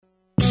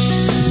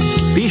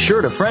Be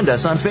sure to friend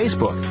us on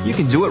Facebook. You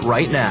can do it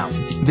right now.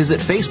 Visit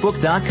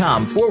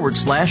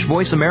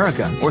facebook.com/Voice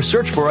America or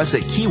search for us at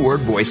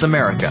keyword Voice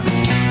America.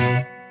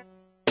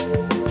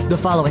 The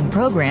following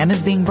program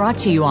is being brought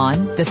to you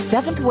on the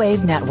Seventh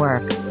Wave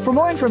Network. For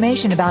more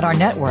information about our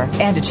network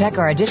and to check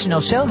our additional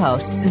show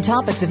hosts and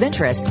topics of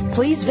interest,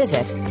 please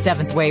visit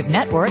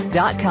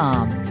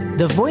seventhwavenetwork.com.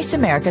 The Voice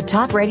America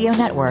Talk Radio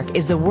Network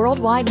is the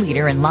worldwide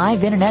leader in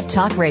live Internet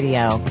talk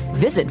radio.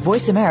 Visit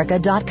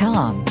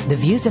voiceamerica.com. The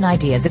views and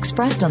ideas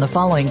expressed on the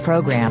following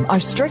program are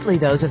strictly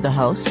those of the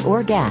host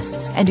or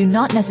guests and do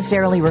not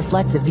necessarily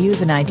reflect the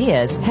views and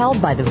ideas held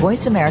by the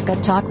Voice America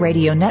Talk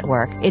Radio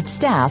Network, its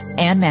staff,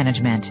 and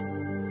management.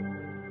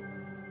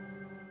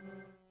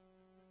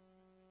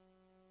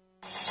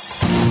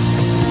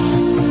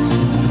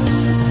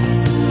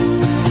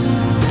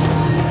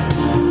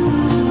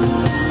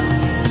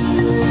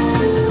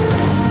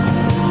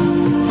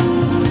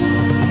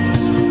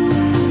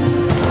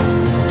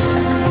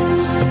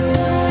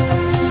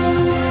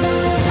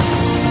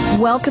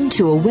 Welcome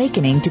to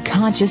Awakening to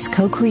Conscious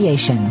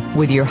Co-Creation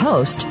with your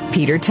host,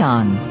 Peter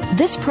Tung.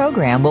 This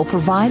program will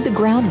provide the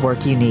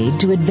groundwork you need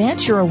to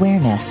advance your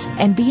awareness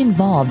and be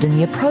involved in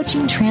the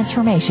approaching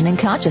transformation in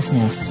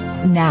consciousness.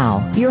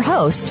 Now, your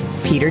host,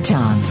 Peter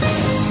Tung.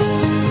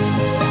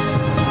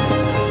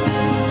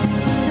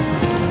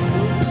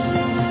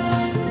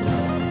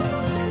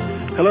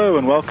 Hello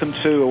and welcome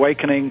to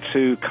Awakening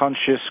to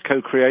Conscious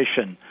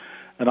Co-Creation,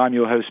 and I'm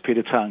your host,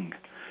 Peter Tung.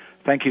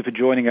 Thank you for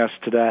joining us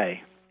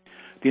today.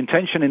 The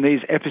intention in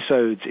these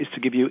episodes is to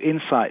give you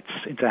insights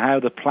into how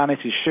the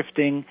planet is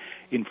shifting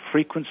in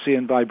frequency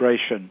and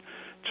vibration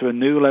to a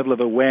new level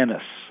of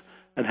awareness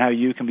and how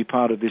you can be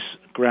part of this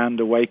grand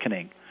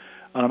awakening.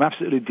 And I'm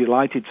absolutely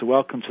delighted to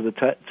welcome to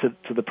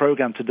the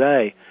program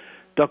today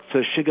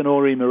Dr.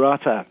 Shigenori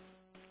Murata,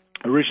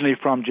 originally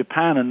from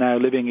Japan and now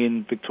living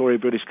in Victoria,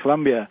 British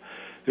Columbia,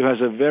 who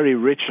has a very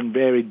rich and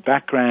varied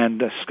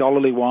background, a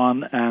scholarly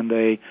one and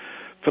a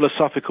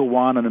philosophical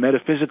one and a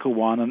metaphysical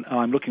one, and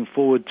I'm looking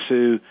forward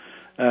to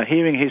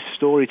hearing his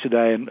story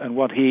today and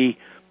what he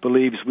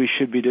believes we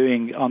should be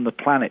doing on the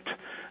planet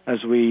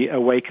as we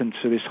awaken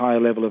to this higher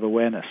level of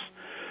awareness.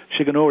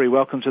 Shigenori,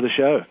 welcome to the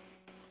show.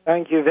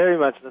 Thank you very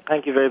much.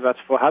 Thank you very much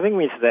for having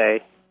me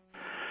today.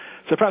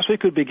 So perhaps we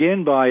could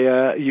begin by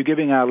you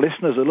giving our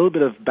listeners a little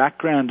bit of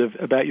background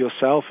about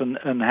yourself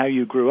and how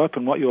you grew up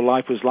and what your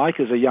life was like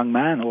as a young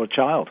man or a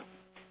child.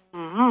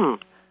 Mm-hmm.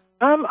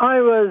 I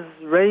was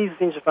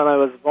raised in Japan. I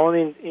was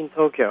born in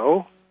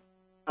Tokyo,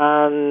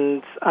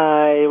 and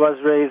I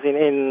was raised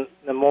in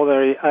an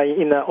ordinary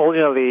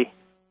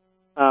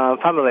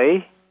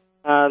family.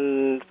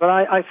 But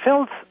I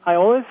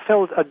always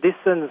felt a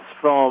distance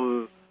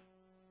from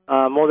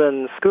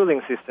modern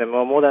schooling system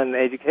or modern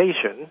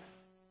education.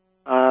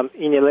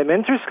 In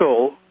elementary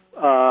school,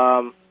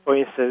 for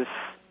instance,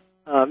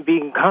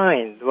 being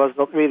kind was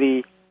not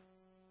really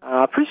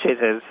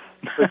appreciated.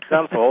 For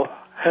example.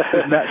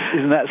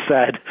 Isn't that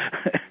sad?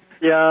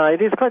 Yeah,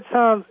 it is quite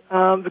sad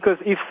because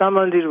if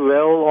someone did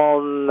well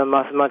on a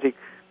mathematics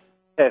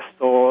test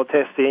or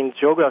test in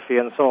geography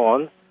and so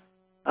on,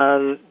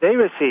 and they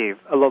receive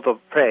a lot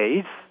of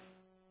praise.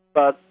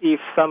 But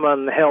if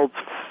someone helps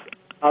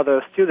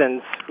other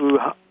students who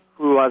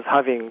was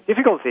having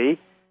difficulty,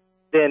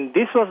 then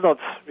this was not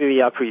really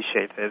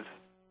appreciated.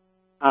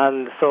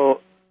 And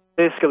so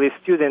basically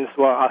students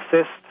were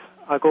assessed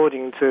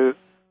according to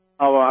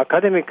our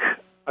academic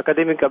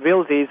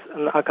abilities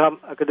and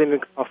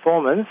academic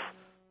performance,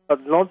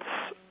 but not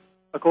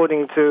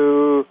according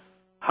to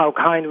how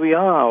kind we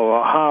are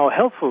or how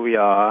helpful we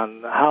are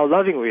and how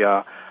loving we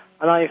are.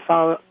 And I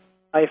found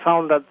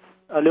that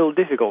a little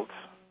difficult.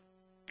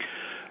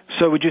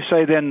 So would you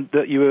say then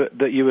that you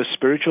were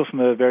spiritual from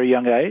a very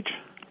young age?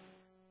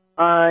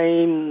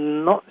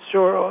 I'm not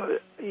sure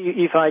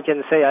if I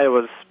can say I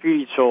was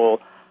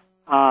spiritual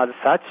as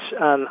such,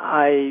 and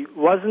I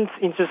wasn't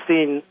interested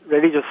in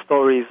religious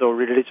stories or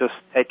religious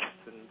texts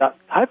and that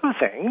type of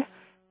thing,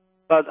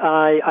 but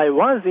I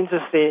was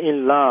interested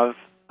in love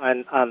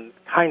and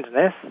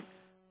kindness,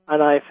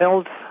 and I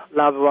felt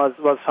love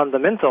was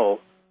fundamental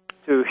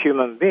to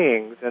human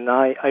beings, and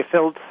I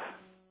felt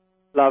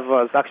love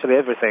was actually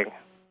everything.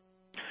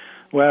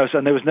 Wow,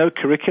 so there was no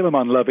curriculum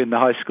on love in the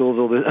high schools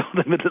or the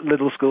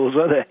little schools,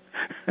 were there?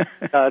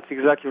 That's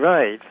exactly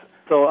right.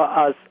 So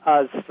as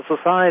a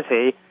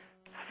society,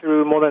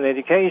 through modern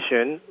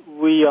education,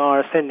 we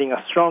are sending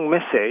a strong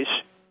message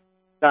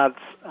that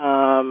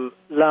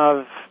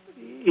love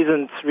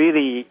isn't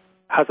really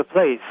has a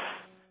place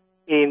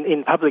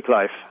in public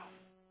life.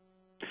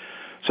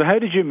 So how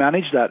did you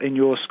manage that in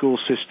your school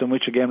system,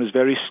 which again was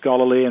very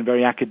scholarly and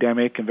very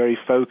academic and very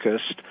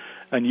focused,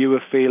 and you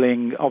were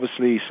feeling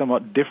obviously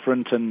somewhat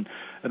different and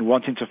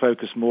wanting to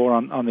focus more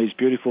on these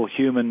beautiful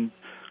human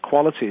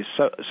qualities.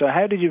 So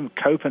how did you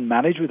cope and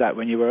manage with that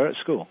when you were at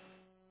school?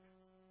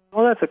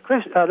 Well, that's a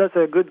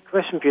good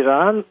question, Peter.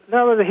 And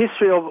that was a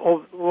history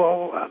of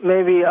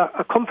maybe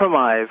a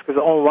compromise, because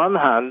on one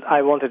hand,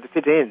 I wanted to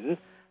fit in.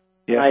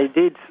 Yes. I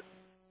did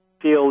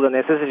feel the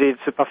necessity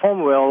to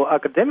perform well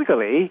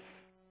academically,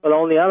 But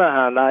on the other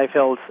hand, I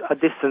felt a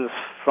distance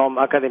from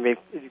academic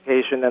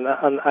education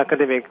and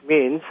academic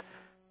means.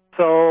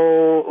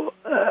 So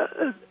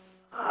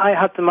I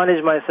had to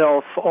manage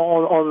myself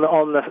on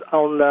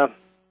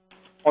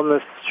the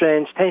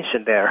strange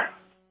tension there.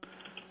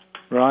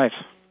 Right.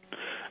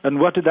 And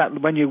what did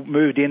that, when you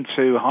moved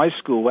into high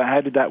school,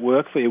 how did that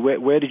work for you?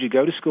 Where did you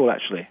go to school,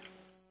 actually?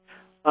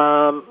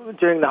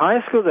 During the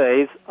high school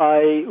days,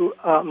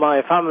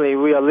 my family,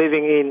 we are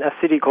living in a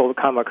city called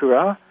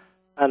Kamakura,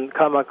 and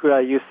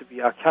Kamakura used to be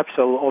a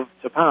capital of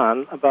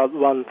Japan about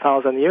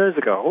 1,000 years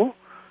ago.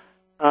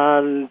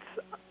 And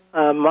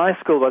my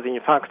school was, in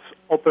fact,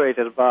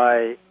 operated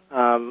by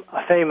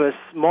a famous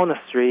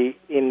monastery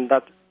in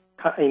that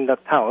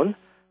town.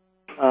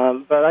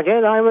 But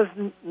again, I was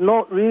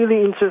not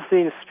really interested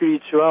in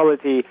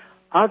spirituality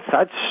as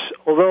such,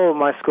 although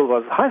my school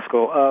was high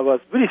school,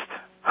 was Buddhist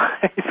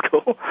high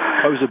school.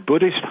 Oh, it was a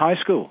Buddhist high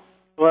school?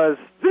 Was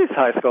Buddhist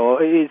high school.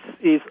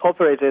 It's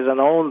operated and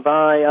owned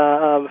by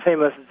a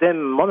famous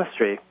Zen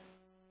monastery.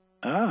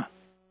 Ah.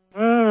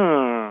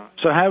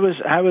 So how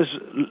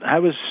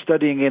was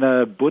studying in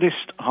a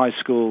Buddhist high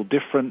school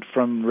different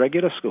from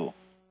regular school?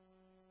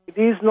 It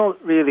is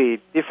not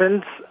really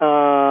different,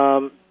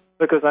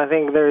 because I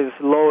think there is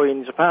law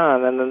in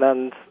Japan,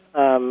 and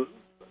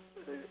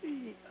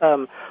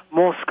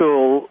most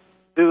schools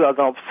do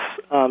adopt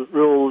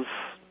rules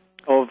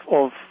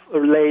of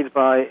laid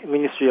by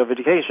Ministry of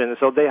Education,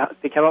 so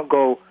they cannot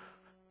go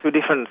too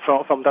different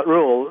from that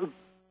rule.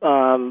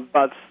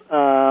 But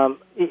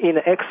in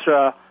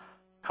extra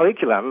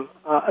curriculum,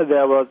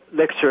 there were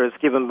lectures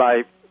given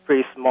by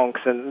priests,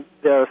 monks, and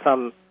there are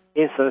some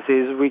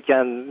instances we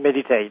can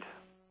meditate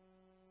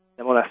in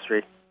the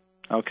monastery.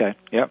 Okay.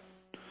 Yep.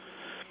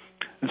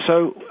 And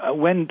so,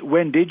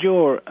 when did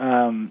your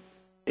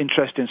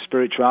interest in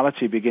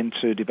spirituality begin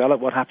to develop?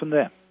 What happened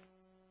there?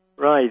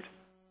 Right.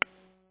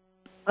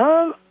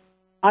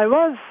 I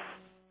was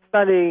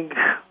studying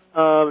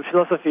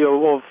philosophy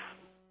of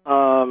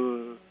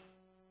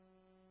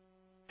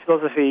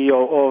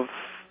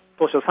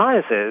social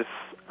sciences,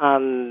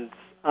 and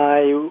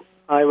I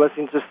was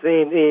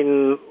interested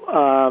in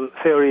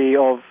theory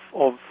of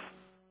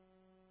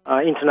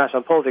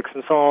international politics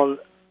and so on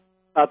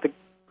at the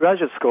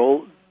graduate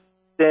school.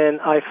 Then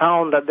I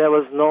found that there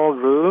was no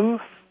room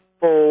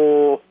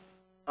for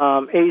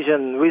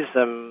Asian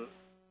wisdom.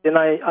 Then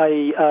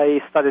I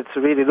started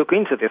to really look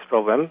into this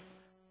problem,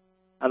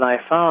 and I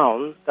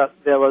found that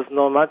there was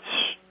not much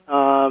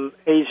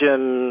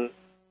Asian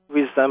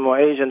wisdom or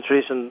Asian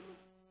tradition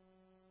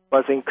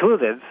was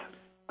included.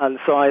 And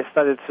so I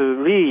started to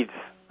read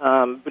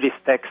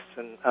Buddhist texts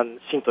and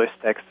Shintoist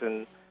texts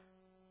and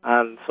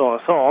so on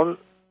and so on.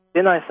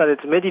 Then I started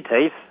to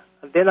meditate,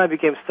 and then I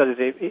became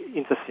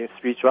interested in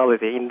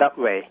spirituality in that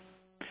way.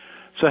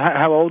 So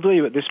how old were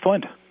you at this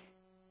point?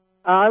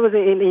 I was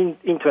in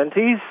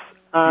 20s.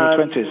 Your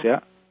 20s, yeah?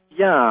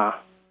 Yeah.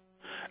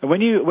 And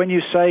when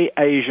you say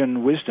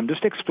Asian wisdom,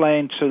 just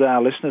explain to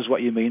our listeners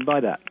what you mean by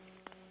that.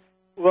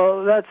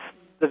 Well, that's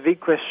the big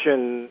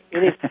question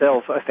in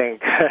itself, I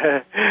think.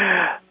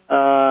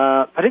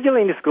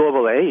 Particularly in this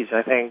global age,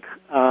 I think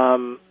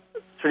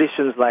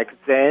traditions like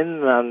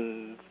Zen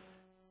and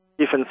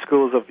different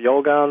schools of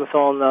yoga and so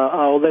on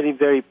are already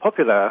very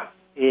popular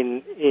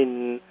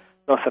in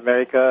North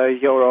America,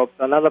 Europe,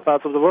 and other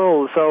parts of the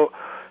world. So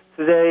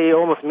today,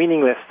 almost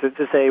meaningless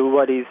to say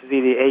what is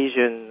really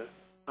Asian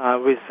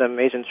wisdom,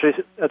 Asian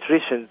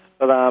traditions.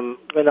 But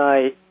when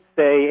I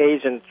say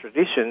Asian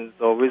traditions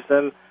or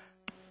wisdom,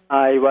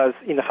 I was,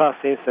 in the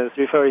first instance,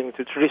 referring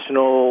to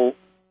traditional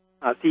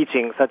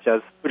teachings such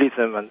as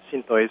Buddhism and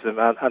Shintoism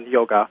and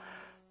yoga.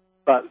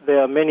 But there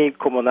are many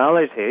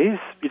commonalities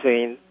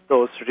between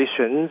those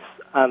traditions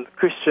and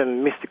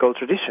Christian mystical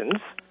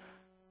traditions.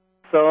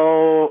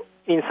 So,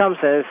 in some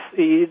sense,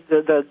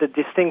 the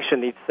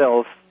distinction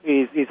itself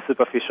is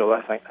superficial,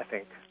 I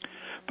think.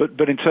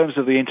 But in terms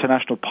of the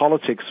international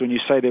politics, when you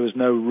say there was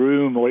no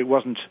room or it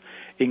wasn't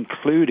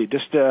included,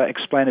 just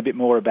explain a bit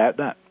more about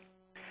that.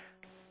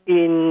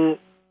 In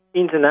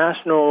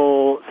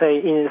international, say,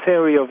 in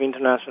theory of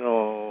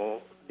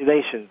international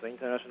relations,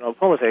 international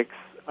politics,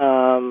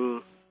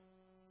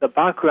 the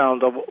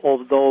background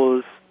of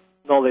those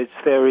knowledge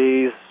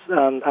theories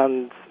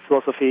and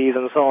philosophies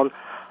and so on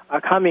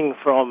are coming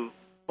from,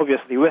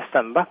 obviously,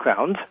 Western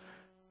background.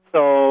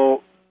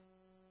 So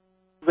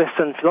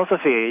Western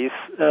philosophies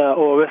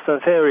or Western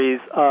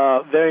theories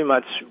are very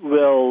much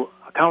well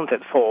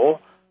accounted for,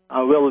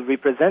 well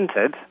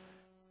represented,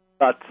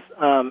 but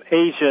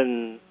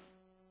Asian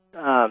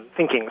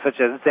thinking, such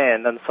as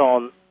Zen and so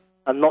on,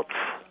 are not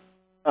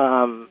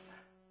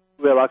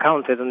well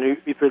accounted and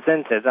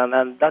represented,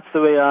 and that's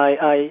the way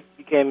I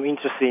became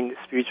interested in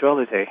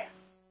spirituality.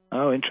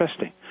 Oh,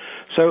 interesting.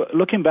 So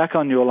looking back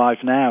on your life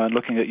now and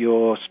looking at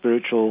your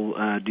spiritual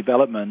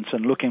development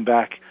and looking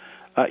back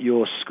at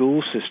your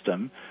school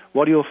system,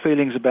 what are your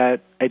feelings about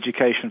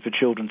education for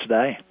children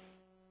today?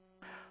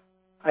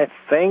 I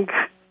think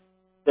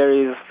there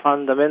is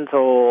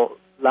fundamental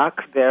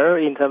lack there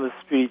in terms of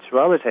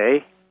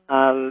spirituality,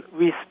 and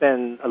we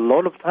spend a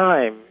lot of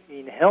time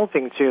in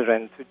helping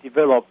children to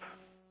develop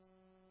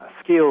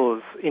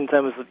skills in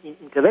terms of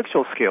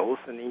intellectual skills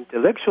and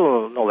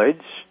intellectual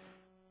knowledge,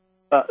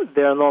 but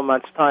there are not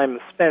much time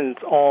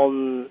spent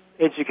on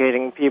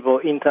educating people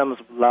in terms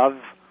of love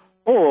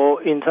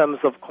or in terms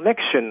of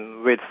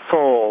connection with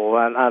soul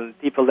and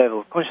deeper level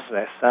of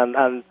consciousness,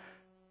 and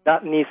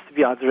that needs to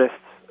be addressed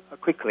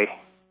quickly.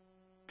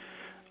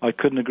 I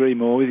couldn't agree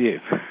more with you.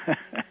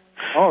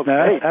 Oh,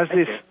 now, great.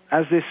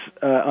 as this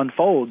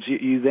unfolds,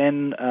 you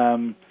then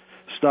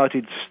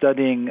started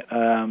studying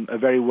a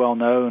very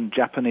well-known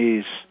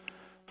Japanese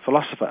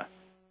philosopher.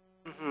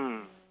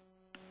 Mm-hmm.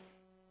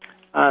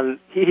 And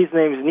his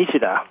name is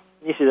Nishida,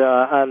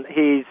 and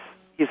his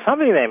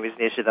family name is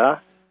Nishida,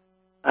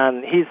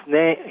 and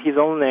his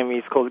own name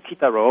is called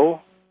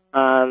Kitaro,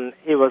 and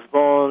he was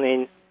born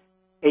in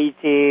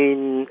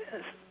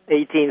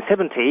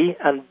 1870,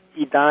 and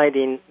he died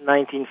in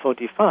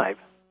 1945.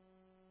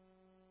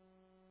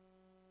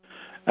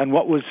 And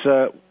what was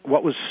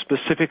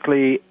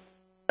specifically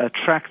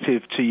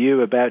attractive to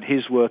you about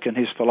his work and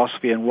his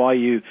philosophy, and why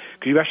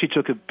because you actually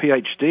took a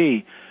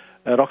PhD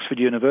at Oxford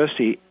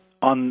University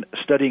on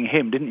studying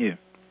him, didn't you?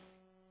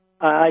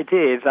 I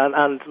did,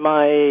 and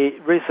my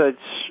research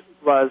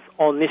was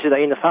on Nishida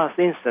in the first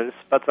instance,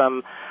 but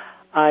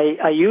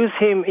I use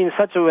him in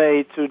such a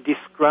way to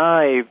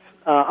describe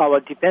our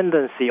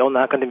dependency on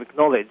academic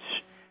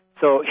knowledge.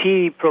 So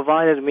he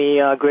provided me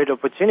a great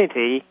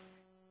opportunity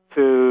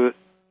to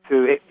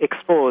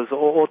expose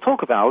or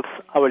talk about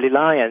our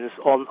reliance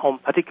on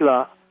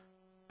particular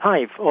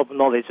type of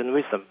knowledge and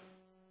wisdom.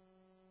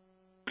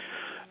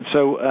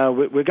 So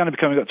we're going to be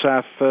coming up to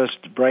our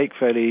first break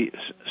fairly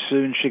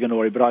soon,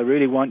 Shigenori, but I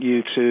really want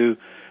you to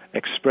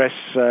express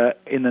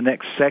in the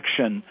next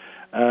section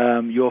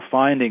your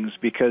findings,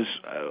 because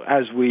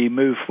as we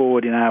move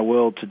forward in our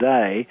world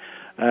today,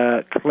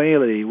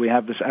 clearly we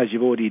have this, as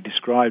you've already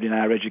described, in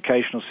our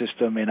educational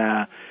system, in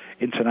our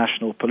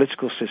international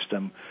political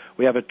system,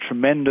 we have a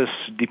tremendous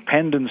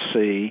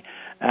dependency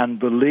and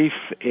belief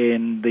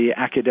in the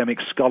academic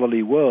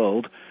scholarly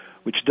world,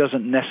 which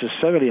doesn't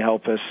necessarily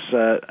help us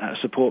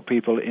support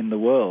people in the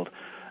world.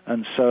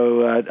 And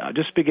so I'll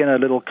just begin a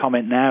little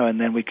comment now,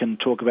 and then we can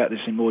talk about this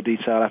in more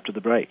detail after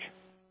the break.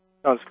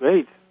 Sounds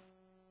great.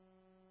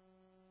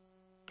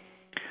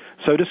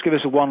 So just give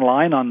us one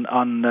line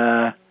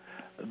on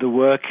the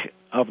work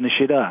of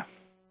Nishida.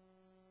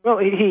 Well,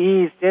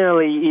 he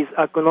is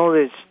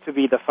acknowledged to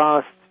be the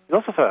first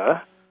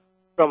philosopher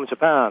from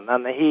Japan,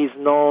 and he is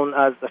known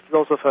as the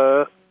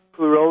philosopher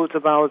who wrote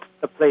about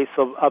the place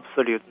of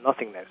absolute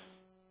nothingness.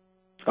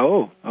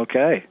 Oh,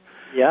 okay.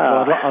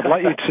 Yeah. Well, I'd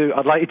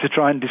like you to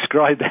try and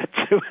describe that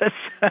to us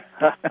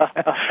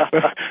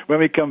when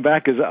we come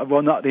back.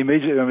 Well, not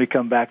immediately when we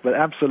come back, but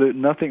absolute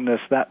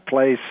nothingness. That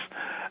place.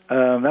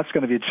 That's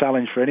going to be a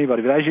challenge for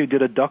anybody. But as you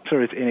did a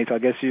doctorate in it, I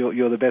guess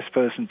you're the best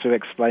person to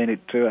explain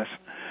it to us.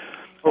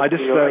 I'm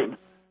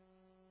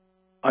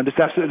just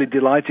absolutely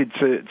delighted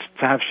to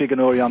have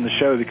Shigenori on the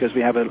show, because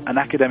we have an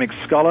academic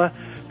scholar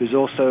who's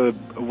also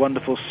a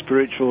wonderful,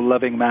 spiritual,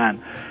 loving man.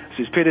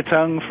 This is Peter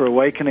Tung for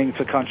Awakening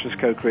to Conscious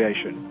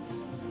Co-Creation.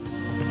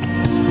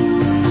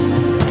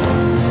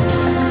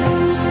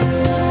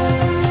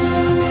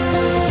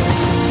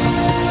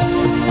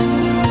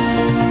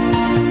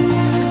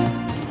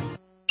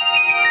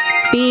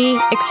 Be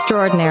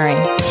extraordinary.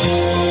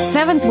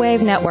 Seventh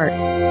Wave Network.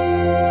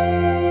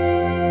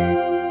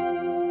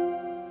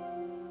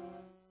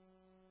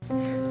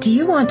 Do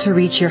you want to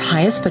reach your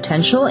highest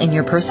potential in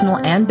your personal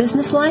and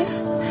business life?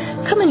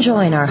 Come and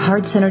join our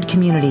heart-centered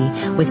community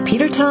with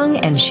Peter Tung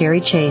and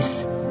Sherry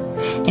Chase.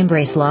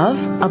 Embrace love,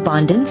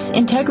 abundance,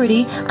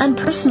 integrity, and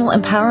personal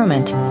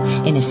empowerment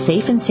in a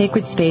safe and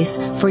sacred space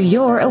for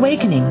your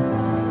awakening.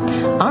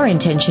 Our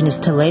intention is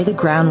to lay the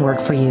groundwork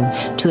for you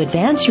to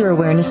advance your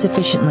awareness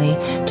sufficiently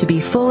to be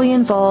fully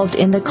involved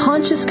in the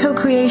conscious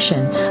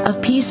co-creation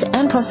of peace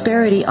and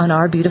prosperity on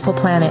our beautiful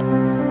planet.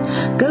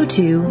 Go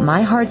to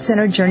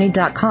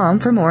myheartcenteredjourney.com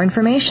for more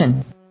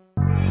information.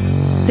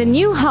 The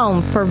new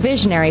home for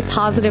visionary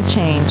positive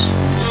change.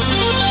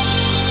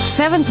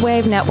 Seventh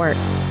Wave Network.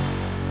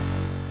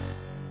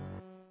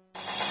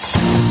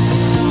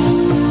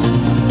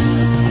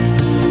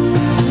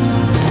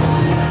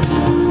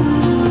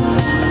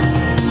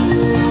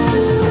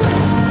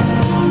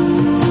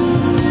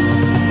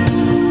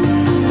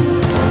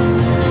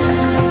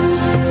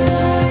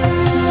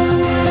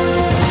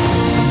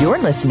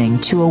 Listening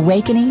to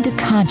Awakening to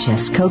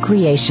Conscious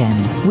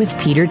Co-Creation with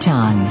Peter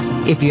Tung.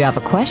 If you have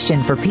a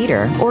question for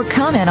Peter or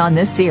comment on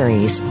this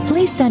series,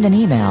 please send an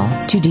email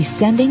to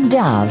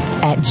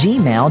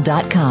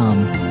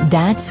descendingdove@gmail.com.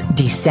 That's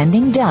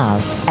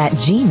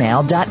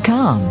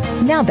descendingdove@gmail.com.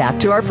 Now back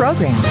to our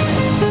program.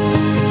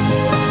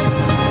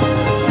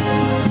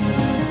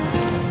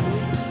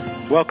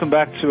 Welcome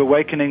back to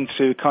Awakening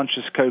to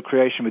Conscious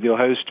Co-Creation with your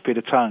host,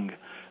 Peter Tung. I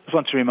just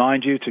want to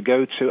remind you to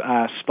go to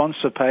our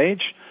sponsor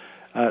page,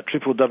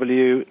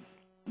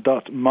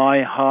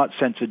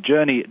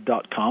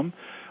 www.myheartcenteredjourney.com.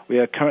 We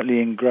are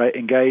currently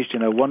engaged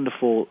in a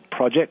wonderful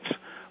project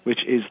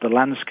which is the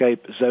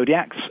landscape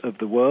zodiacs of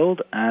the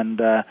world.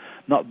 And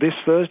not this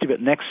Thursday,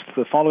 but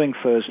the following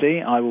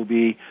Thursday, I will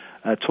be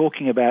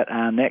talking about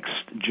our next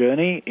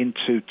journey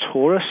into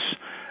Taurus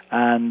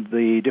and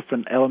the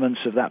different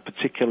elements of that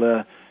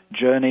particular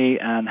journey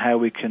and how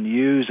we can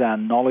use our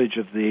knowledge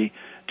of the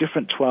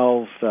different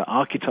 12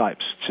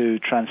 archetypes to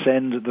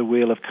transcend the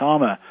wheel of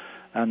karma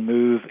and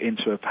move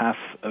into a path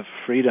of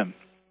freedom.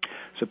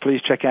 So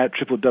please check out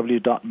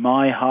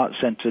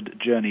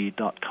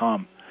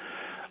www.myheartcenteredjourney.com.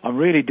 I'm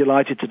really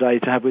delighted today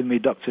to have with me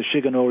Dr.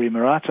 Shigenori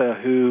Murata,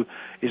 who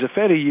is a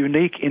fairly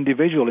unique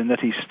individual in that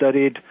he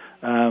studied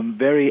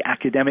very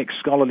academic,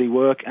 scholarly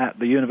work at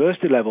the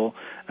university level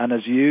and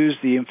has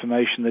used the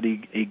information that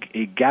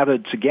he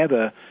gathered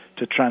together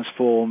to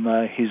transform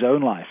his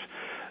own life.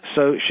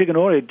 So,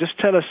 Shigenori, just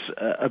tell us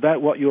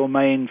about what your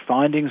main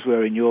findings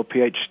were in your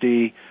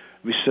PhD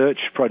research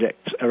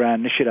project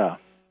around Nishida.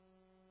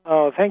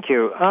 Oh, thank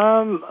you.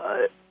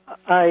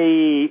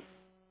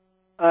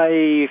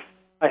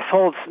 I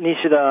thought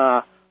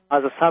Nishida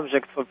as a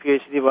subject for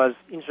PhD was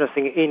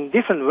interesting in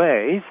different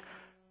ways,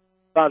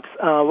 but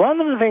one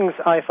of the things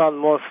I found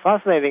most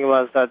fascinating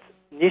was that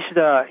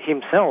Nishida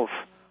himself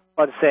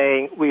was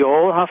saying we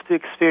all have to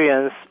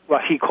experience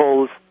what he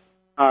calls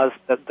as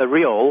the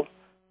real,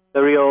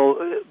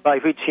 by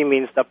which he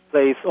means the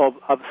place of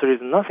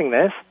absolute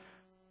nothingness,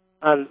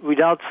 and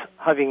without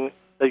having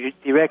the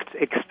direct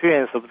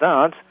experience of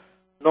that,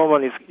 no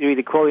one is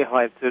really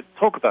qualified to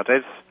talk about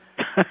it.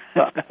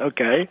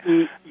 Okay.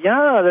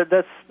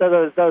 That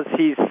was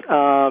his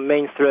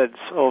main thread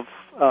of,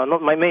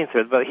 not my main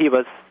thread, but he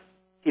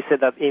said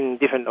that in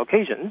different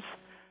occasions,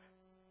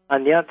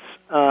 and yet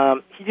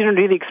he didn't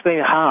really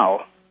explain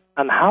how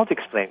to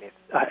experience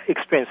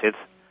it.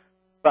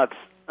 But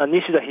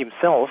Nishida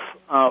himself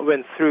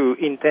went through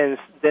intense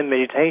Zen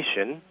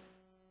meditation,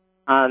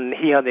 and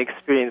he had the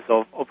experience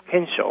of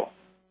Kensho.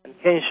 And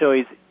Kensho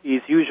is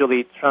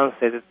usually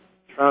translated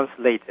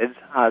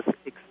as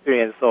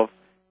experience of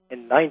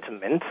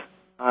enlightenment,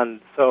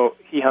 and so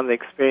he had the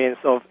experience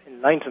of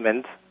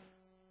enlightenment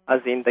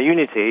as in the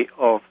unity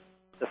of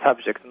the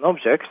subject and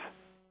object,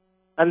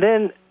 and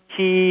then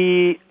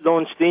he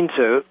launched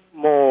into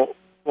more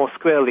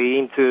squarely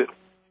into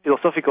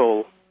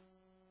philosophical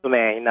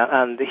domain,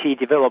 and he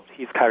developed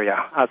his career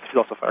as a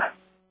philosopher.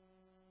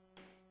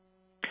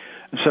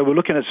 And so we're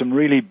looking at some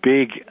really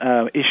big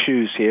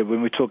issues here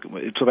when we talk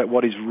about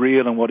what is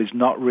real and what is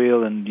not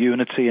real, and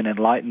unity and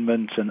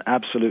enlightenment and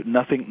absolute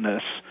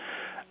nothingness.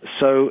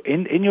 So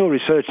in your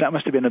research, that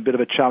must have been a bit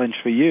of a challenge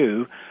for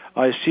you.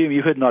 I assume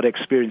you had not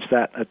experienced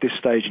that at this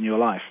stage in your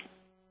life.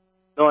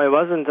 No, I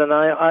wasn't, and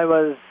I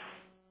was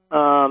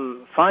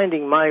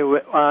finding my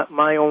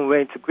own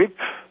way to grip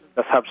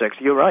the subject.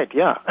 You're right,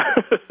 yeah.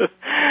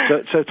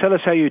 So tell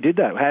us how you did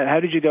that. How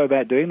did you go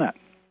about doing that?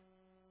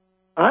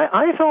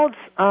 I thought,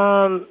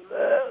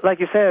 like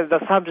you said, the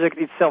subject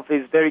itself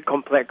is very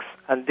complex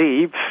and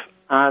deep,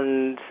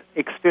 and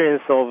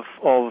experience of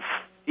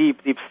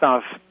deep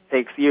stuff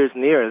takes years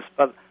and years.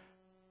 But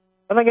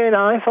again,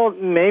 I thought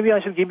maybe I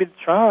should give it a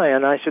try,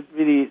 and I should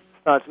really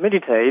start to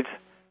meditate.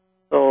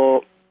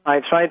 So I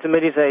tried to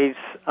meditate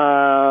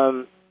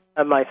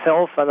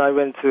myself, and I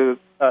went to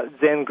a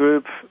Zen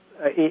group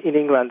in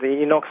England,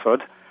 in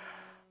Oxford.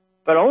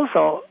 But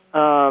also,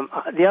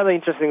 the other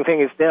interesting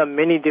thing is there are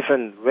many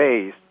different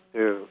ways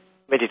to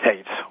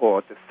meditate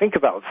or to think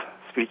about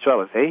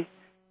spirituality.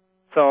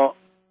 So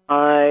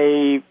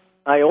I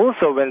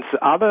also went to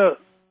other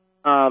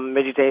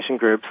meditation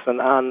groups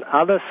and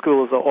other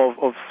schools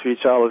of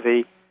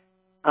spirituality,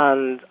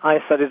 and I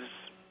started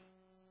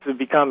to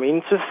become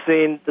interested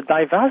in the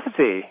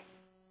diversity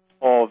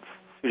of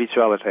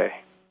spirituality.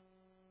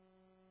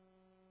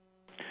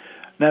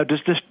 Now,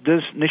 does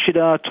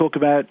Nishida talk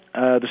about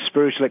the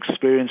spiritual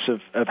experience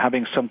of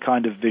having some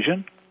kind of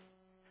vision?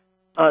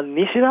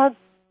 Nishida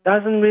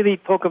doesn't really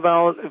talk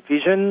about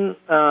vision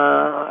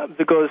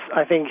because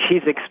I think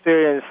his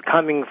experience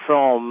coming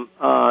from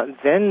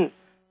Zen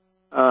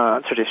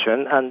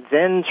tradition, and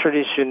Zen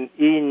tradition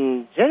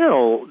in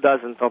general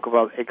doesn't talk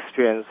about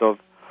experience of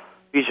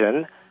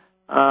vision.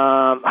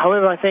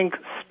 However, I think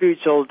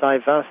spiritual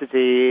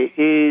diversity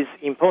is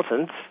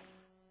important.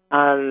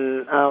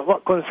 And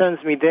what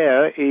concerns me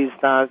there is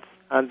that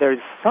there is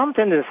some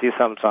tendency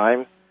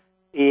sometimes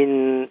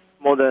in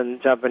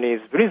modern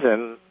Japanese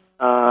Buddhism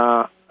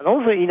and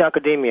also in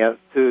academia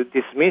to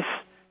dismiss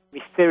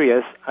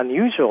mysterious,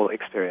 unusual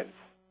experience.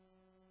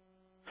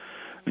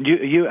 And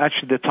you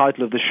actually, the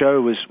title of the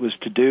show was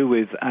to do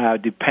with our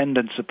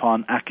dependence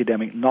upon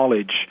academic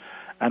knowledge,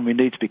 and we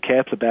need to be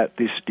careful about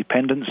this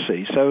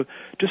dependency. So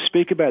just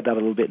speak about that a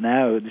little bit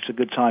now. It's a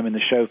good time in the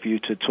show for you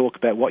to talk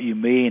about what you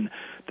mean,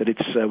 that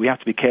it's we have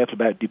to be careful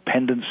about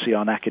dependency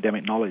on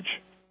academic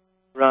knowledge.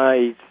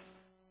 Right.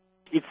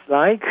 It's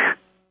like,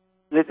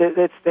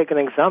 let's take an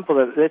example.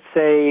 Let's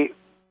say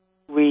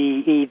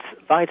we eat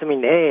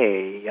vitamin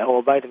A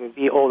or vitamin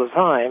B all the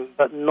time,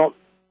 but not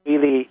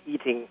really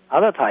eating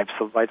other types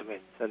of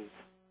vitamins. And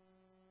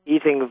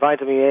eating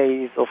vitamin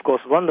A is, of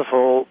course,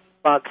 wonderful,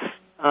 but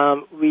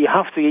we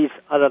have to eat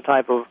other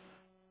type of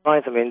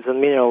vitamins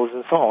and minerals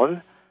and so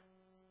on.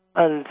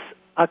 And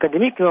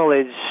academic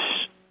knowledge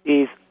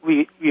is,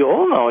 we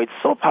all know it's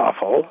so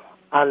powerful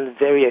and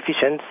very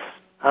efficient,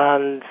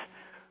 and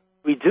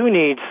we do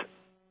need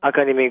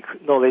academic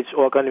knowledge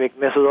or academic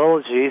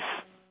methodologies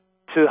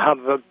to have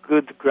a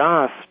good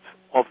grasp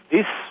of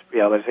this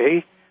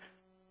reality.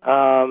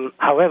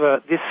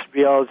 However, this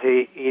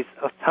reality is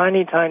a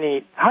tiny,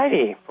 tiny,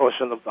 tiny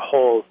portion of the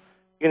whole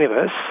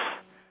universe,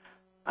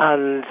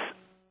 and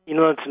in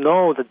order to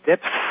know the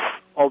depth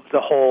of the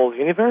whole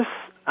universe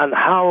and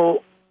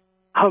how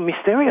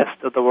mysterious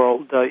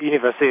the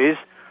universe is,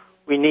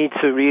 we need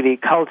to really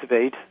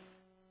cultivate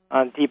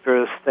a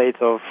deeper state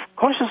of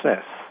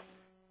consciousness.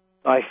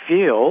 I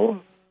feel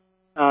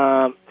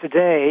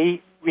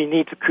today we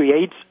need to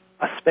create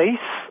a space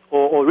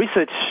or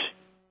research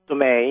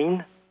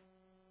domain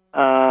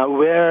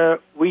where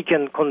we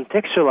can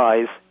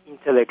contextualize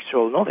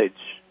intellectual knowledge.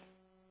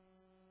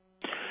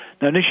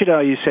 Now,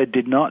 Nishida, you said,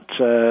 did not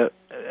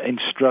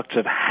instruct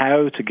of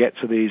how to get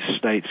to these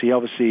states. He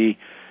obviously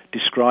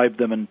described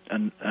them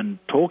and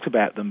talked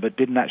about them, but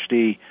didn't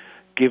actually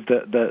give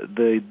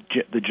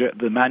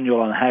the manual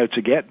on how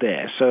to get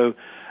there. So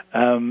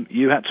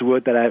you had to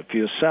work that out for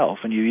yourself,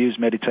 and you used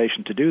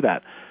meditation to do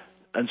that.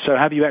 And so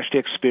have you actually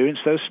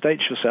experienced those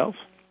states yourself?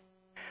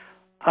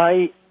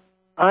 I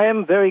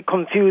am very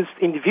confused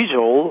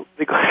individual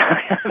because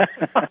I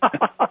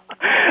have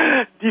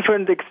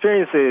different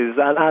experiences,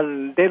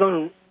 and they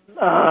don't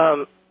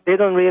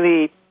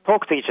really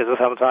talk to each other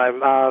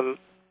sometimes.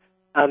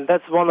 And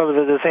that's one of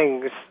the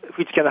things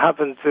which can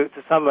happen to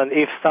someone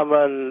if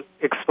someone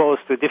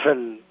exposed to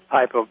different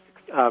type of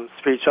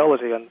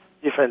spirituality and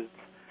different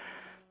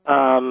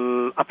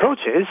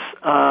approaches.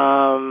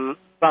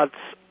 But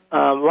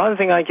one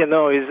thing I can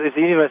know is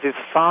the universe is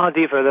far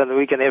deeper than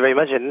we can ever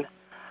imagine.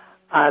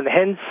 And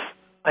hence,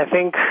 I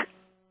think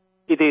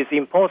it is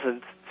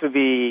important to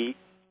be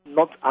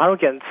not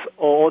arrogant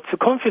or too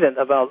confident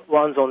about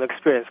one's own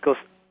experience, because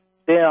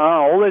there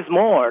are always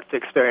more to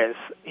experience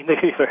in the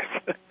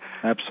universe.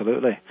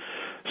 Absolutely.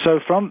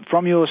 So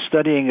from your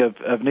studying of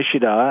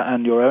Nishida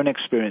and your own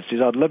experiences,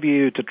 I'd love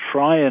you to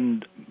try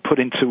and put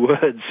into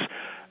words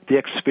the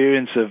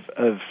experience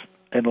of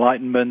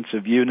enlightenment,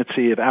 of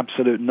unity, of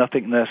absolute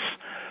nothingness,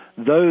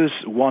 those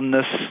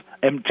oneness,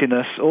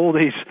 emptiness, all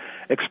these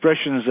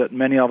expressions that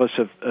many of us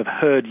have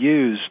heard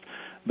used,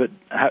 but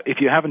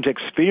if you haven't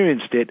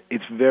experienced it,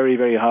 it's very,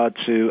 very hard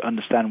to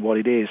understand what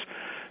it is.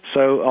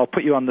 So I'll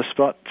put you on the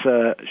spot,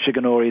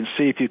 Shigenori, and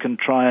see if you can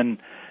try and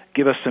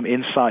give us some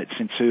insights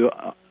into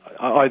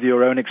either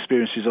your own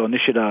experiences or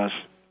Nishida's.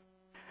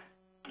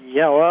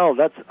 Yeah, well,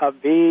 that's a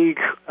big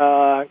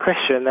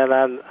question,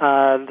 and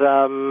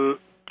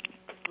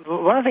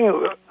one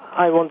thing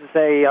I want to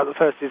say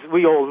first is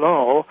we all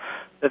know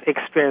that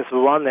experience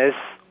of oneness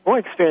or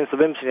experience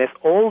of emptiness,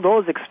 all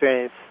those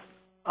experiences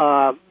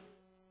are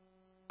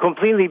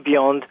completely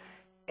beyond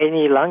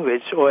any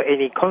language or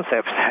any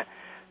concept.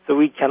 So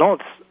we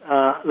cannot,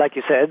 like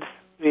you said,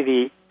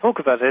 really talk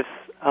about it.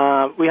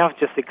 We have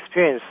just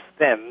experienced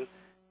them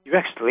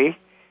directly.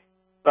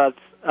 But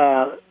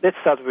let's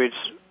start with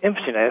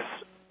emptiness.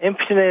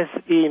 Emptiness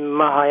in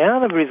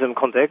Mahayana Buddhism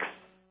context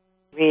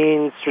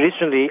means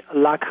traditionally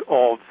lack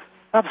of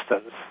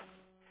substance.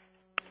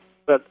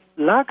 But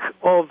lack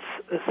of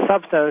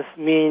substance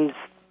means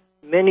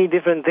many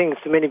different things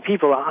to many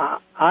people,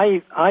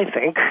 I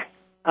think,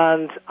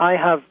 and I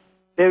have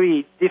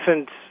very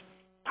different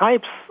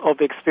types of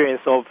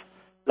experience of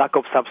lack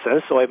of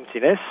substance or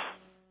emptiness.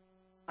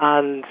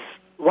 And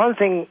one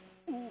thing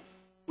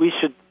we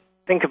should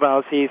think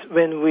about is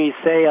when we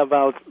say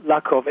about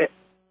lack of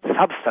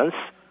substance,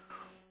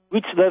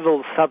 which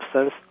level of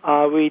substance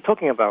are we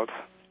talking about?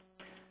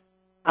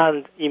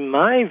 And in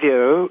my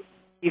view,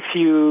 if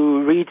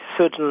you reach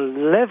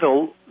certain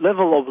level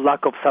of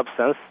lack of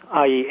substance,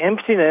 i.e.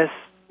 emptiness,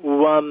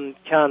 one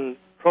can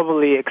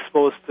probably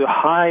expose to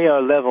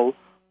higher level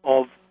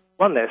of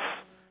oneness.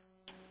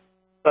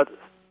 But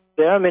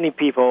there are many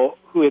people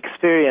who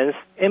experience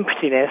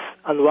emptiness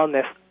and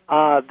oneness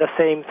are the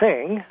same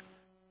thing,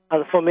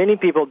 and for many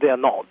people they are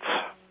not.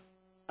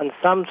 And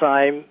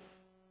sometimes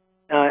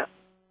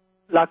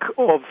lack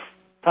of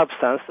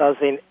substance, as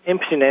in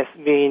emptiness,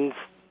 means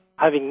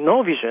having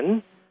no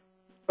vision.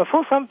 But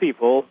for some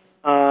people,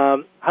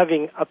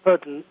 having a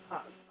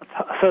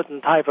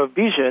certain type of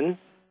vision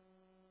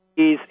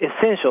is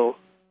essential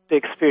to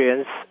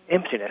experience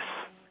emptiness.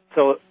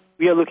 So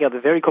we are looking at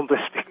a very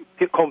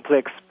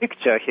complex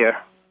picture here.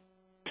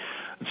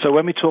 So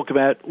when we talk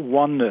about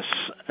oneness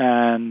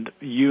and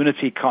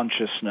unity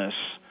consciousness,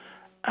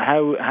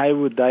 how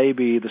would they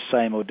be the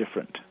same or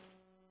different?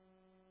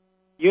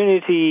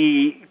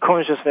 Unity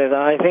consciousness,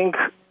 I think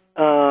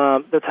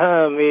the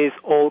term is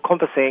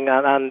all-encompassing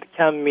and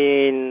can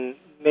mean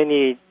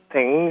many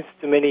things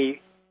to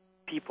many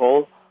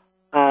people,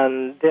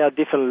 and there are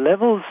different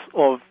levels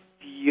of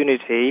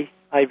unity,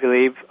 I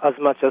believe, as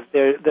much as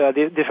there are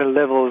different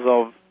levels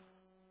of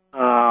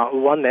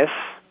oneness,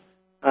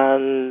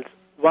 and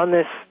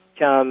oneness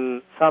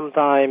can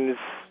sometimes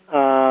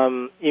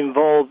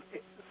involve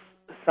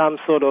some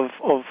sort of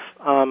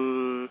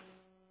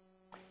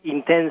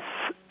intense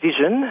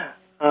vision,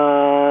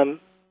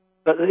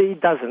 but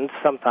it doesn't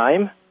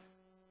sometimes.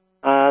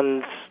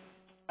 And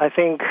I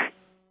think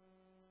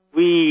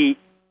we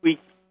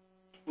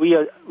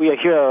are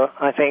here.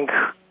 I think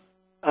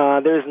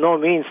there is no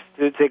means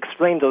to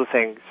explain those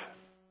things.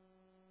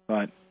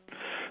 Right.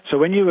 So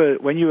when you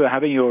were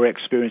having your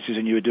experiences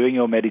and you were doing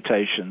your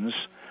meditations,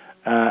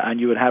 and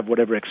you would have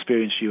whatever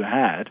experience you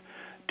had,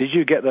 did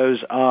you get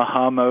those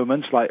aha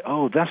moments like,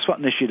 oh, that's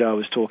what Nishida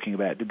was talking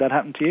about? Did that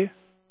happen to you?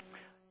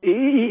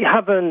 It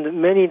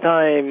happened many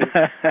times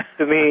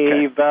to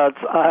me, Okay. but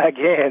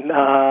again,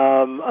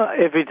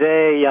 every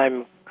day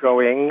I'm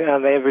growing,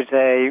 and every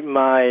day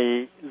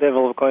my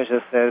level of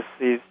consciousness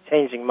is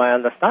changing, my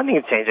understanding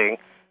is changing.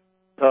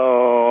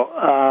 So,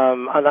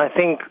 and I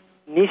think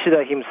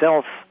Nishida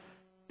himself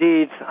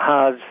did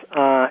have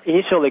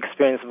initial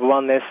experience of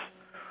oneness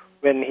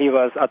when he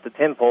was at the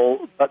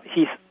temple, but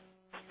he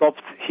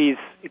stopped his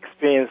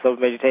experience of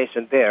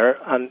meditation there,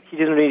 and he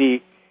didn't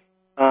really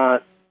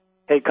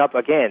take up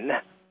again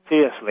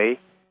seriously.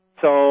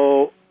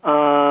 So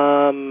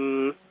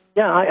I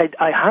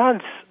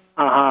had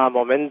aha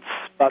moments,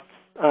 but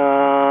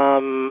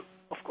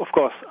of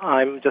course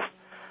I'm just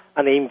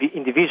an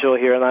individual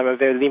here, and I'm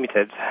very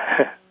limited.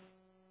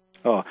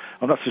 Oh,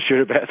 I'm not so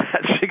sure about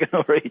that,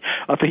 Shigenori.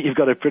 I think you've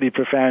got a pretty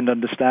profound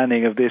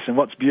understanding of this, and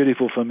what's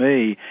beautiful for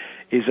me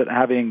is that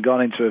having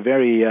gone into a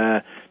very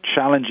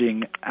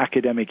challenging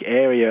academic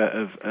area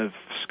of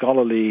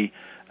scholarly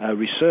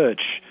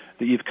research,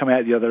 that you've come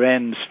out the other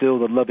end still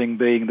the loving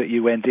being that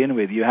you went in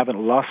with. You haven't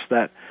lost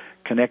that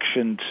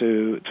connection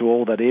to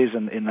all that is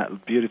in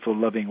that beautiful,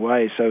 loving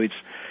way. So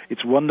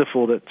it's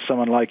wonderful that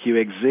someone like you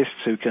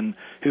exists who can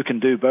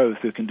do both,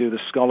 who can do the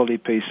scholarly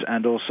piece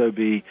and also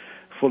be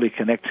fully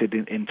connected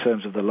in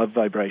terms of the love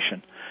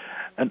vibration.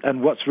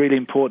 And what's really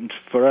important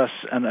for us,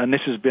 and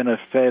this has been a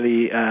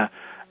fairly,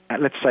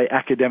 let's say,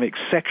 academic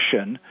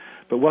section,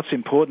 but what's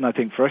important, I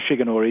think, for us,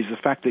 Shigenori, is the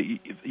fact that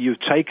you've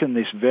taken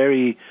this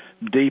very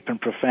deep and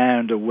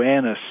profound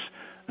awareness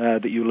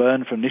that you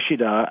learned from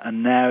Nishida,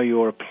 and now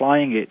you're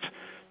applying it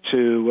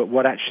to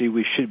what actually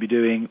we should be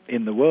doing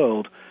in the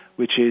world,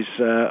 which is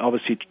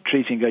obviously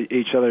treating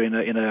each other in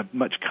a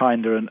much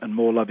kinder and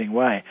more loving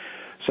way.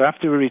 So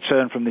after we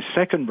return from this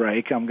second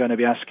break, I'm going to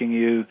be asking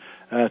you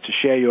to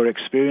share your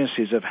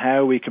experiences of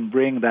how we can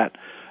bring that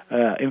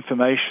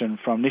information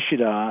from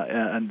Nishida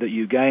and that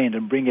you gained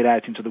and bring it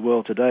out into the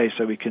world today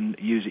so we can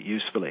use it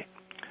usefully.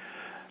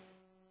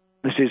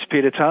 This is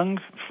Peter Tung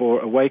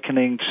for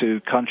Awakening to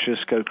Conscious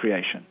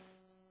Co-Creation.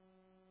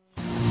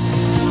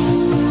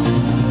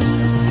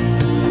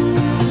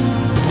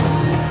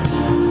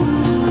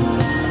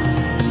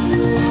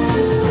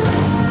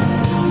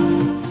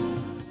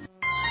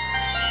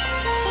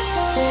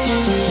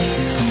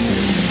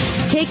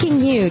 Taking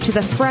you to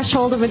the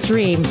threshold of a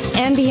dream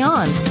and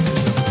beyond.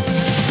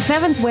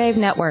 Seventh Wave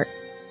Network.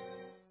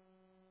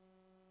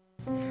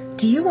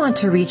 Do you want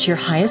to reach your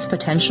highest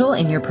potential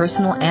in your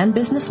personal and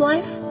business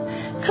life?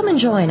 Come and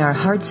join our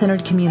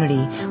heart-centered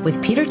community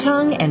with Peter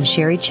Tung and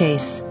Sherry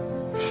Chase.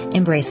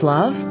 Embrace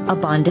love,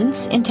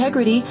 abundance,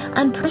 integrity,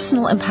 and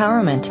personal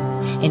empowerment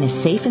in a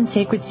safe and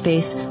sacred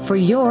space for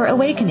your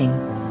awakening.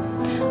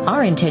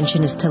 Our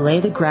intention is to lay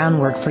the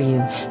groundwork for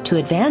you to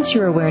advance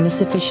your awareness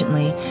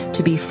sufficiently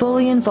to be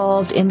fully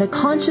involved in the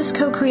conscious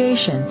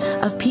co-creation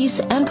of peace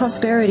and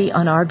prosperity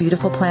on our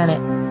beautiful planet.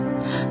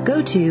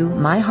 Go to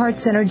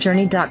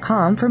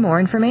myheartcenteredjourney.com for more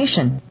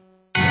information.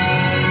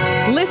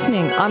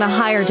 Listening on a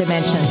higher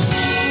dimension.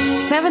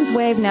 Seventh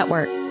Wave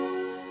Network.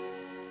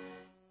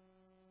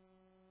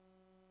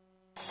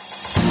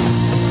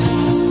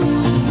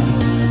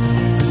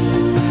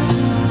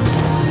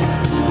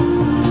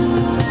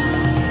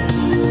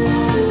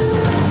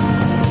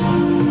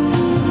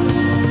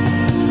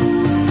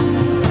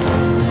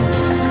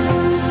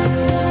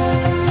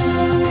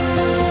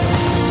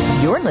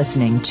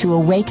 Listening to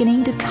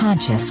Awakening to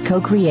Conscious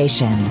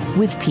Co-Creation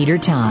with Peter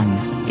Tung.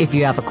 If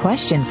you have a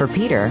question for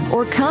Peter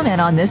or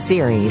comment on this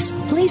series,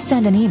 please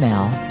send an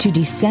email to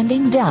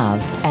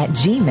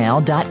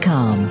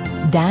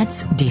descendingdove@gmail.com.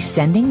 That's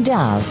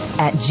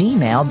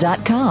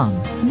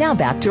descendingdove@gmail.com. Now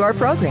back to our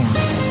program.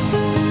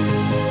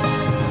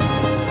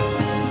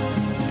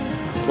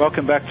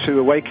 Welcome back to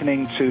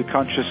Awakening to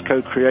Conscious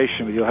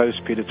Co-Creation with your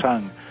host, Peter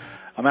Tung.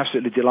 I'm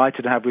absolutely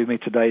delighted to have with me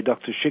today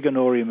Dr.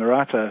 Shigenori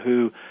Murata,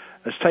 who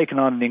has taken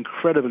on an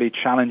incredibly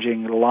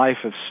challenging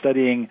life of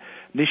studying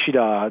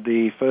Nishida,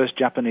 the first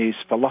Japanese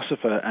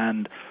philosopher,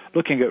 and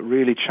looking at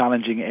really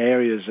challenging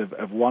areas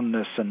of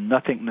oneness and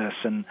nothingness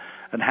and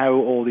how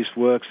all this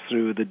works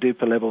through the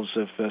deeper levels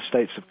of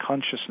states of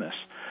consciousness.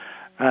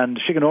 And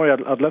Shigenori,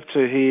 I'd love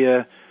to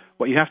hear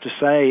what you have to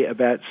say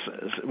about,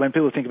 when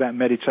people think about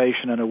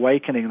meditation and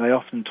awakening, they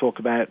often talk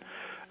about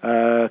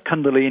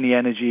Kundalini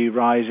energy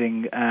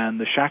rising and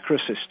the chakra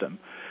system.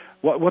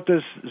 What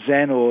does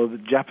Zen or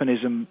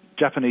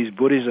Japanese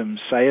Buddhism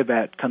say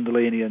about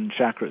Kundalini and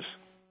chakras?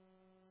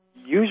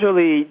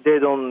 Usually they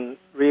don't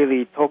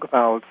really talk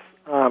about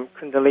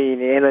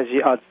Kundalini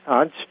energy as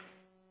such,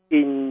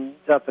 in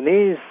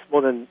Japanese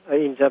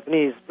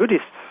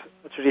Buddhist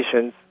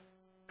traditions,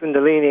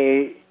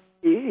 Kundalini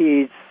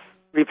is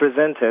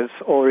represented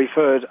or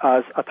referred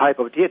as a type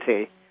of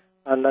deity,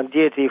 and a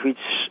deity which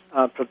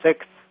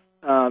protects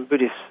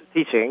Buddhist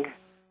teaching.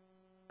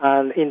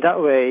 And in that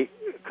way,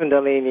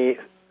 Kundalini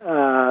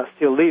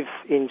still lives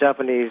in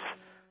Japanese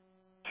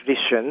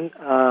tradition,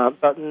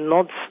 but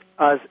not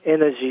as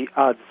energy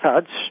as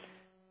such.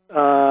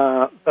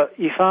 But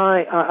if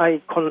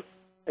I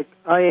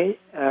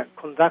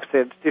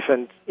conducted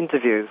different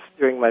interviews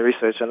during my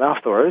research and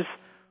afterwards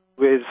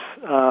with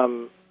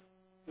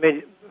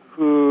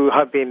who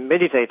have been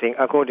meditating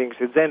according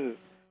to Zen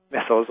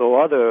methods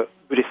or other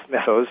Buddhist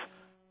methods,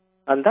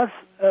 and that's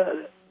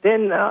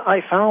then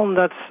I found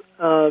that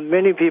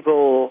many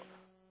people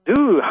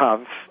do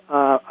have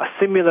a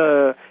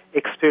similar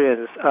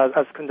experience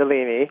as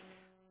Kundalini,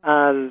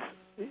 and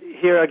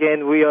here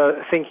again we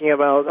are thinking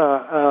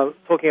about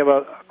talking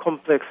about a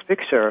complex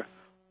picture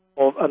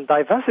of a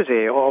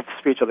diversity of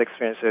spiritual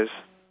experiences.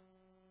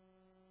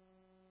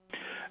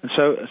 And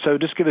so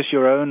just give us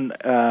your own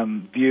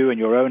view and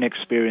your own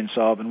experience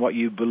of and what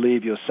you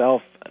believe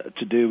yourself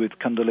to do with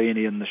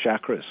Kundalini and the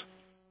chakras.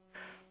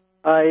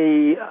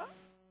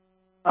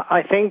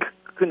 I think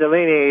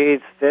Kundalini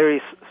is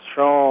very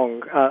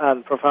strong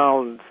and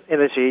profound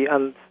energy,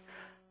 and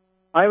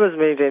I was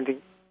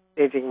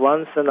meditating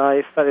once, and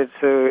I started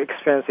to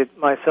experience it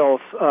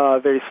myself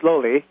very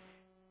slowly.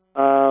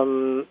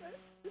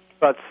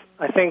 But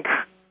I think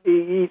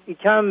it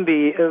can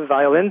be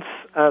violent,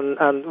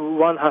 and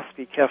one has to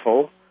be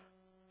careful.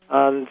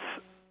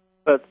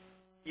 But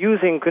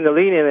using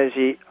Kundalini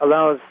energy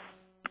allows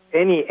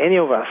any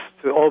of us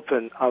to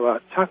open our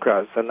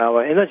chakras and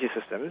our energy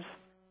systems,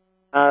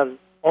 and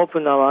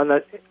open our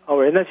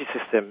energy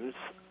systems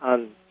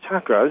and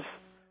chakras.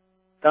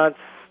 That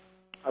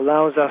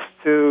allows us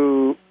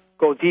to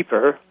go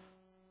deeper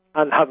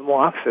and have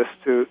more access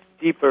to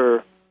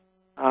deeper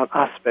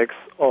aspects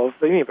of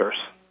the universe.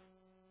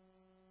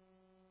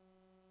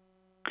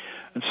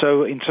 And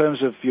so in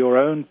terms of your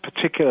own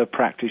particular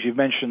practice, you've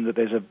mentioned that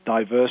there's a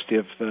diversity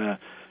of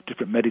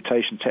different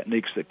meditation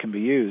techniques that can be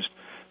used.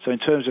 So in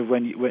terms of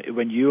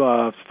when you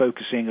are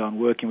focusing on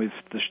working with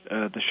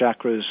the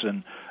chakras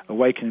and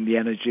awakening the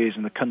energies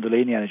and the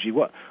Kundalini energy,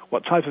 what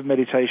type of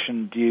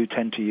meditation do you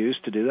tend to use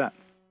to do that?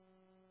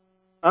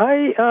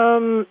 I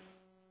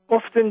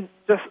often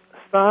just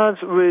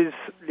start with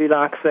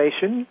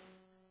relaxation,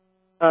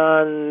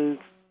 and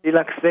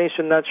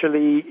relaxation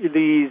naturally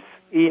leads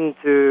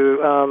into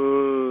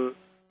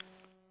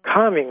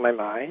calming my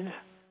mind.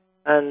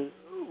 And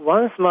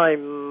once my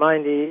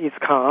mind is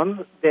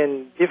calm,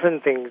 then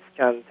different things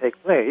can take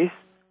place.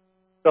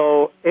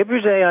 So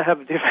every day I have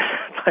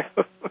different type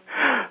of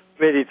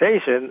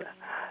meditation.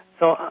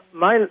 So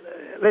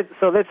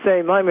let's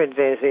say my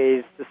meditation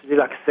is just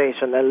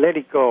relaxation and let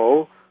it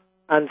go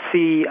and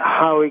see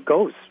how it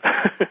goes.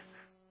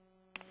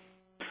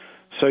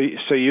 So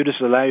you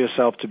just allow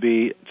yourself to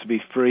be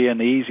free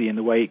and easy in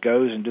the way it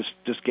goes, and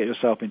just get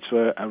yourself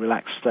into a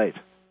relaxed state.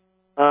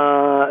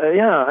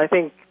 Yeah, I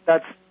think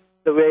that's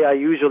the way I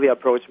usually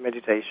approach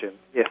meditation.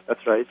 Yes,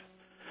 that's right.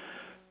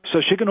 So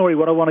Shigenori,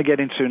 what I want to get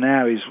into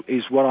now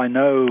is what I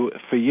know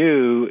for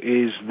you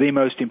is the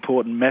most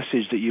important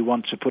message that you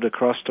want to put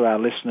across to our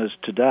listeners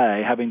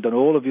today, having done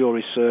all of your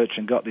research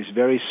and got this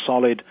very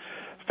solid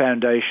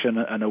foundation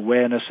and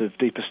awareness of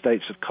deeper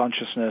states of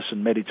consciousness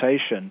and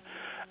meditation,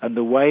 and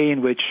the way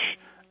in which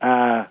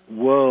our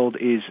world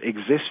is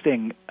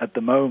existing at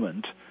the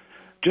moment.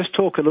 Just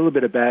talk a little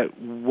bit about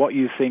what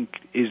you think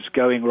is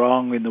going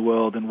wrong in the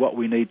world and what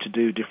we need to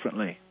do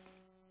differently.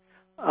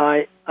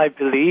 I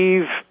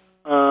believe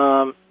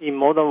in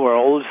modern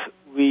world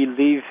we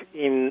live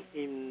in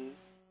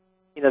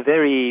a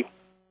very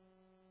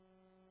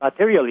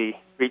materially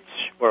rich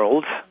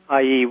world,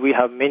 i.e. we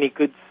have many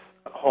goods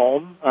at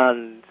home,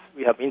 and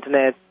we have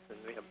internet, and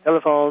we have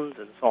telephones,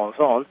 and so on and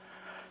so on.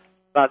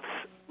 But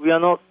we are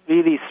not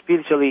really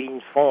spiritually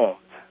informed.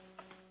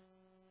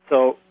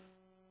 So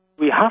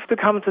we have to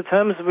come to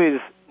terms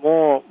with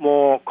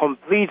more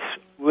complete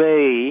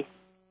way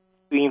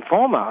to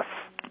inform us,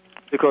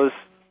 because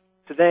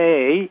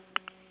today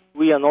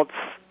we are not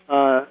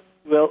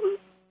well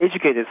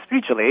educated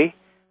spiritually,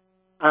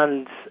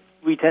 and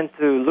we tend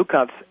to look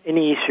at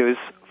any issues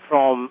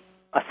from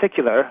a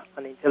secular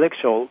and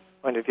intellectual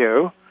point of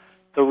view.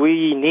 So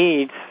we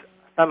need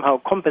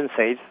somehow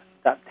compensate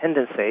that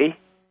tendency,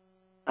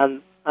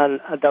 and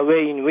the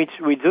way in which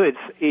we do it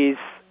is,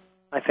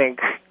 I think,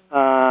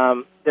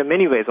 there are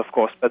many ways, of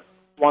course, but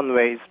one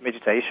way is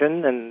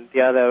meditation, and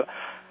the other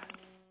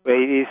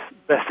way is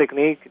breath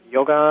technique,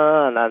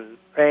 yoga, and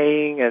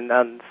praying,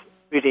 and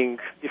reading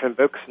different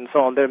books, and so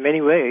on. There are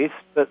many ways,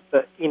 but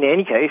in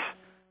any case,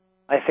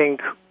 I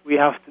think we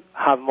have to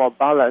have more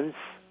balance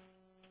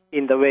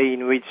in the way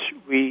in which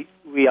we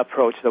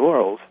approach the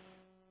world.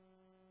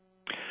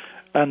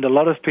 And a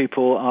lot of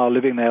people are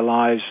living their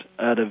lives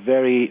at a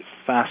very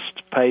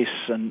fast pace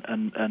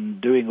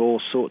and doing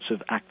all sorts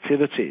of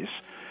activities,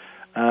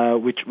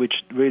 which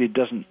really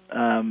doesn't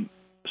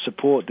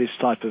support this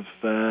type of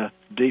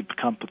deep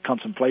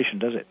contemplation,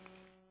 does it?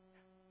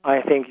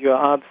 I think you're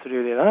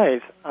absolutely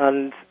right.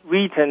 And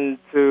we tend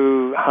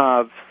to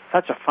have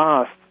such a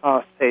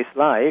fast-paced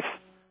life,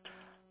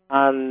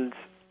 and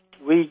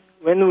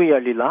when we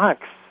are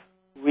relaxed,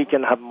 we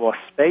can have more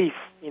space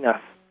in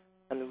us.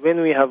 And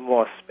when we have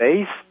more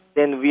space,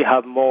 then we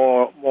have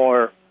more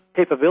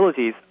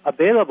capabilities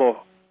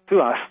available to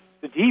us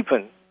to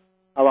deepen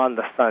our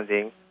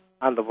understanding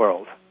and the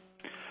world.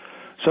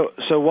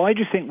 So why do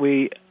you think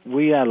we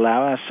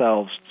allow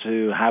ourselves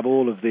to have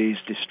all of these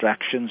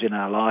distractions in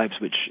our lives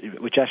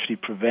which actually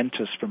prevent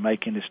us from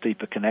making this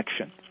deeper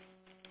connection?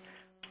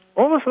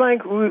 Almost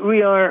like we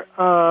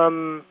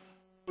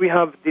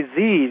have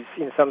disease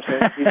in some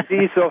sense,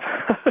 disease of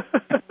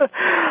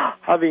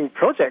having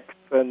projects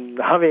and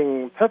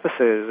having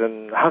purposes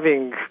and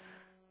having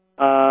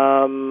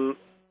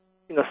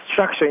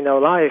structure in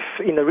our life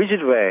in a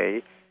rigid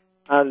way,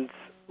 and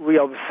we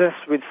are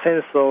obsessed with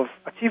sense of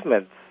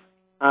achievement.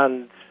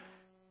 And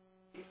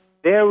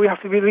there we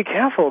have to be really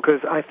careful,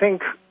 because I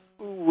think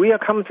we are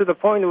coming to the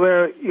point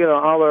where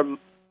our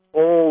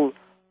whole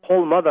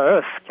Mother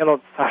Earth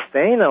cannot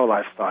sustain our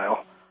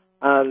lifestyle,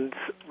 and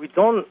we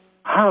don't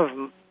have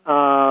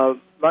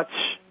much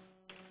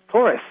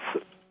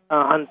forests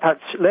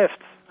untouched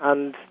left,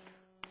 and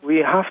we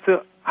have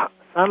to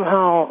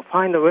somehow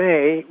find a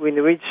way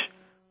in which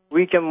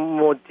we can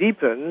more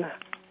deepen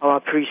our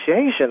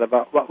appreciation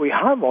about what we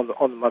have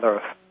on Mother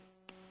Earth.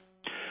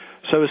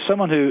 So as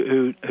someone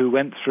who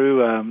went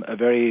through a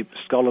very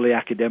scholarly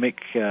academic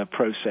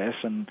process,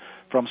 and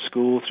from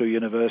school through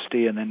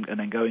university and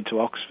then going to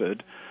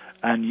Oxford,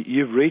 and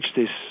you've reached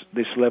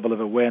this level of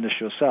awareness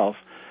yourself,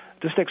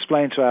 just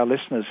explain to our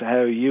listeners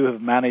how you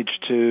have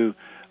managed to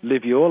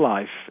live your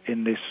life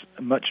in this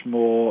much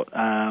more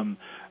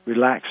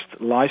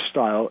relaxed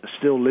lifestyle,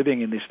 still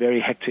living in this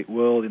very hectic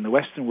world, in the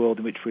Western world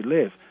in which we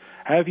live.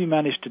 How have you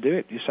managed to do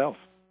it yourself?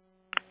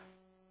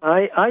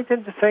 I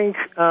tend to think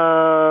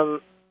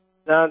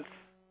that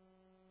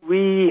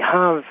we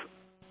have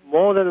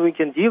more than we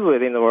can deal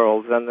with in the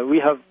world, and we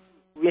are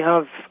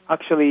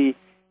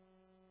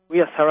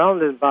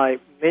surrounded by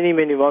many,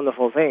 many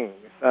wonderful things.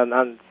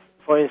 And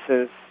for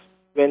instance,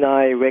 when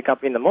I wake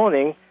up in the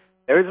morning,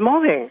 there is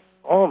morning.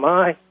 Oh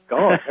my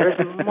God, there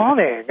is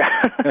morning.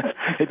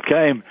 It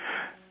came,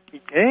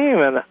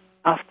 and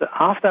after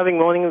having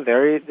morning,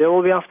 there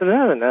will be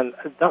afternoon, and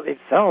that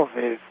itself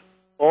is,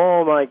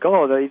 oh my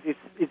God,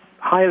 it's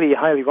highly,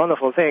 highly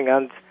wonderful thing.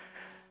 And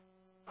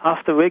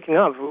after waking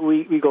up,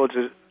 we go to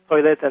the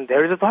toilet, and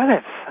there is a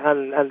toilet,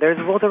 and there is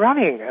water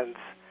running. And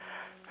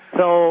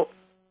so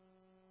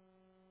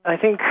I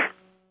think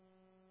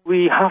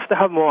we have to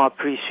have more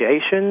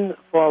appreciation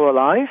for our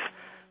life,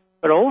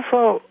 but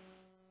also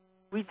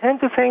we tend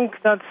to think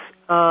that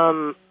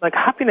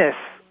happiness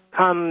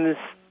comes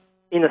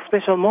in a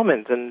special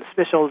moment and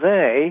special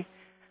day,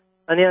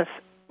 and yes,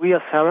 we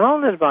are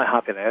surrounded by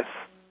happiness,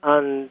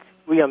 and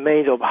we are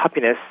made of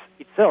happiness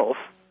itself.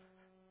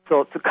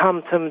 So to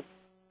come to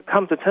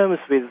terms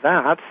with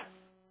that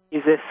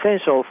is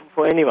essential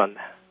for anyone.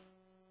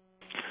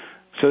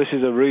 So this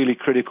is a really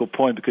critical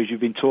point, because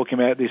you've been talking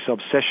about this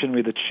obsession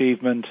with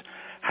achievement,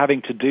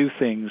 having to do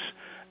things,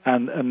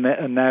 and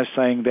now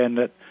saying then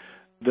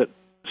that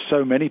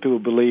so many people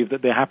believe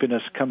that their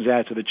happiness comes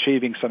out of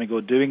achieving something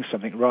or doing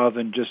something rather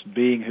than just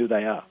being who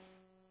they are.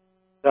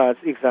 That's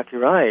exactly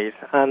right.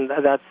 And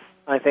that's,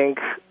 I think,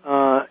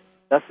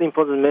 that's the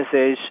important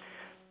message,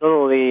 not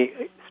only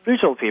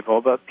spiritual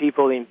people, but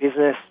people in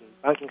business,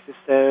 banking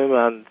system,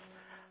 and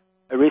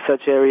a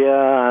research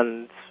area,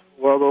 and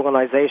world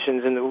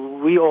organizations,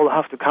 and we all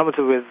have to come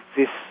to with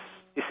this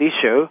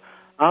issue.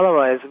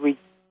 Otherwise,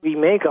 we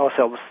make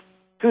ourselves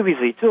too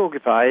busy, too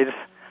occupied,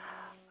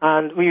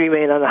 and we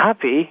remain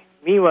unhappy.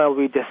 Meanwhile,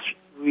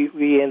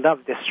 we end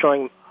up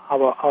destroying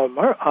our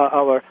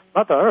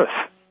Mother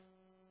Earth.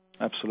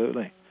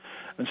 Absolutely.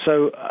 And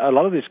so a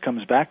lot of this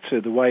comes back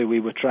to the way we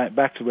were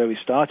back to where we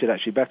started.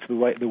 Actually, back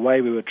to the way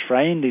we were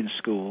trained in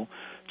school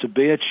to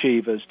be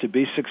achievers, to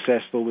be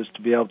successful, was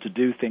to be able to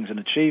do things and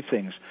achieve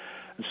things.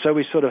 And so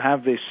we sort of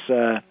have this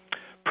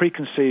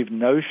preconceived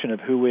notion of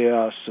who we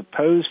are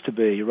supposed to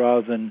be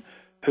rather than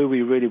who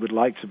we really would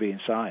like to be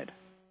inside.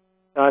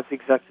 That's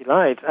exactly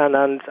right.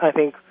 And I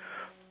think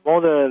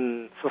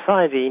modern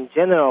society in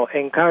general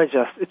encourages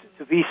us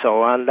to be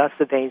so, and that's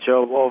the danger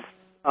of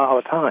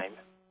our time.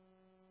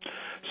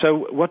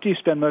 So what do you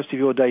spend most of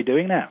your day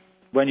doing now,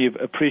 when you've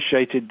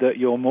appreciated that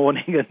your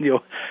morning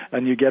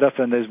and you get up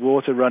and there's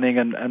water running,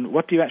 and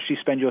what do you actually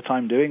spend your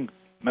time doing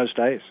most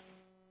days?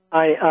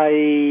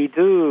 I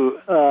do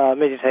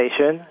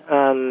meditation,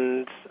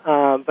 and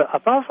but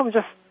apart from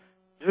just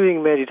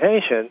doing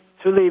meditation,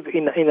 to live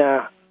in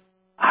a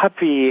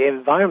happy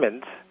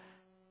environment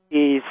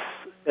is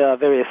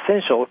very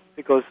essential,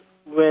 because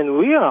when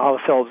we are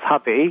ourselves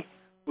happy,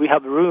 we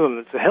have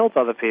room to help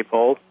other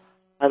people,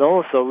 and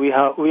also we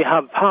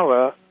have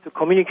power to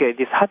communicate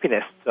this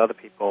happiness to other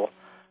people.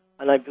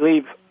 And I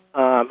believe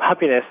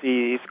happiness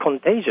is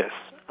contagious,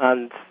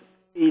 and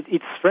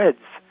it spreads.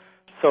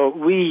 So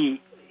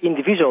we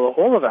individual,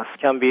 all of us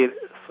can be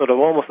sort of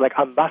almost like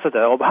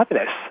ambassador of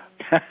happiness.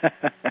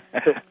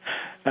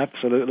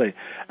 Absolutely.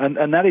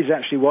 And that is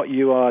actually what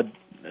you are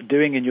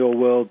doing in your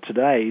world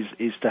today,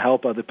 is to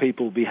help other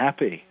people be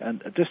happy.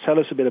 And just tell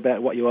us a bit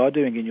about what you are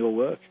doing in your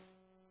work.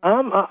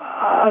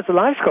 As a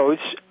life coach,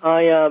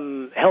 I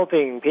am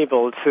helping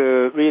people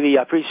to really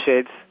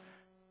appreciate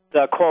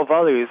the core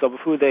values of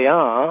who they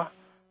are.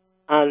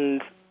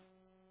 And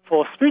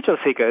for spiritual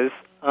seekers,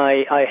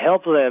 I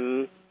help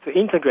them to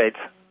integrate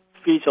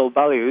spiritual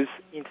values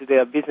into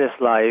their business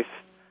life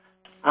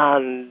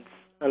and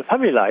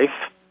family life.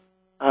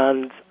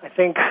 And I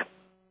think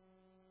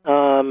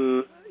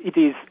it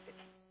is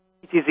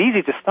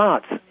easy to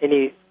start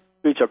any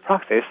spiritual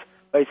practice,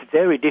 but it's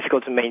very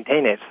difficult to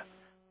maintain it.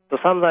 So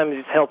sometimes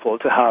it's helpful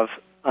to have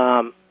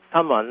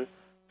someone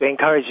to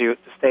encourage you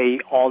to stay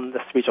on the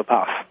spiritual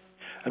path.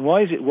 And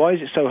why is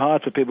it so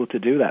hard for people to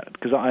do that?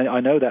 Because I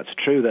know that's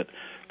true, that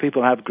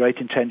people have great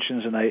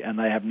intentions and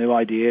they have new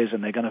ideas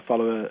and they're going to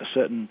follow a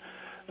certain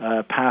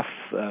path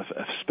of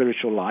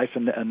spiritual life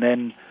and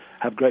then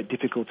have great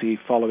difficulty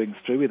following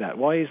through with that.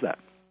 Why is that?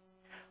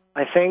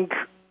 I think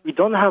we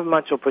don't have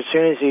much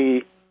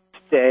opportunity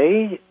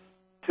today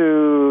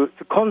to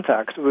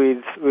contact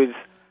with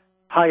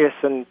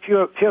highest and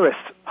purest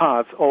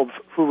parts of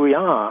who we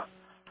are.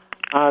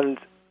 And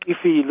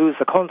if we lose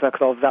the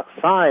contact of that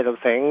side of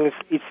things,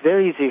 it's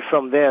very easy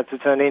from there to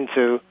turn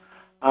into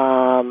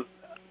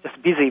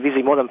just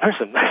busy modern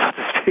person, so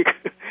to speak.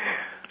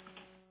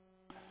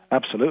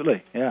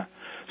 Absolutely, yeah.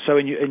 So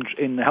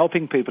in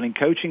helping people, in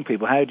coaching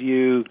people, how do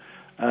you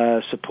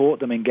support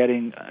them in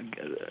getting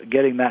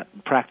that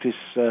practice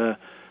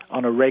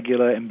on a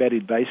regular,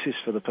 embedded basis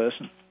for the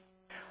person?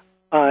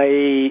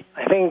 I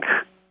think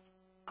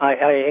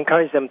I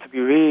encourage them to be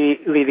really,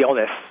 really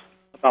honest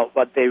about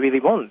what they really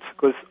want,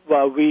 because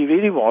what we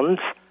really want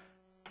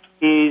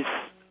is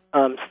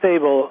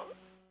stable,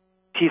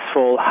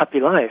 peaceful, happy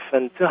life.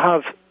 And to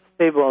have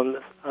stable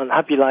and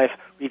happy life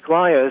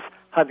requires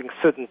having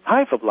certain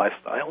type of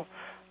lifestyle,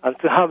 and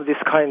to have this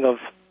kind of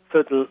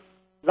certain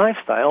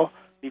lifestyle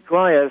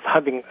requires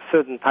having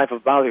certain type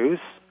of values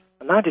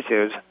and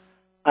attitude,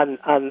 and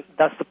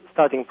that's the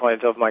starting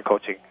point of my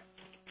coaching.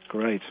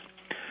 Great.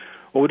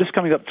 Well, we're just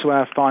coming up to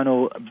our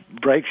final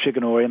break,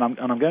 Shigenori, and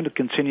I'm going to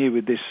continue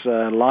with this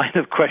line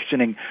of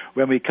questioning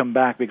when we come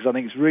back, because I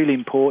think it's really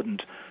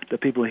important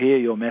that people hear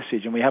your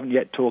message, and we haven't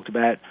yet talked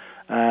about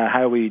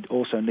how we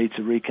also need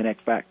to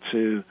reconnect back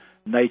to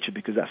nature,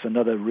 because that's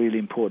another really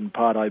important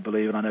part, I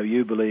believe, and I know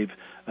you believe,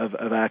 of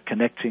our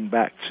connecting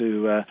back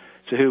to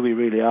who we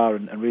really are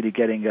and really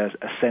getting a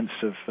sense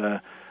of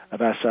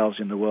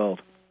ourselves in the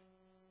world.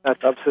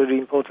 That's absolutely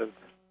important.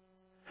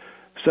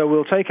 So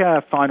we'll take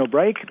our final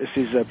break. This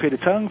is Peter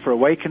Tung for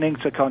Awakening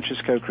to Conscious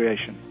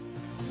Co-Creation.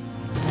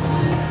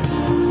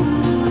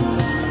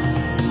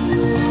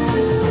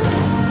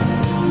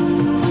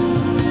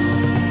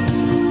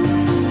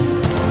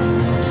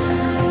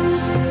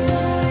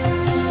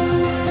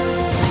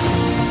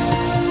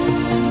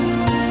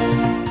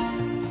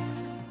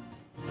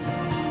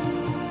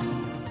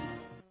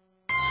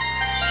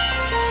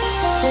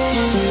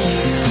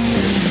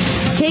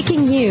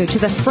 Taking you to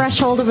the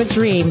threshold of a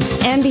dream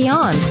and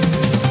beyond.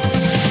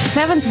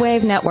 Seventh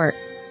Wave Network.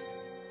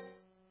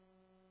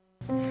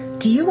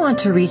 Do you want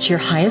to reach your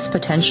highest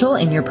potential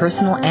in your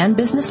personal and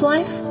business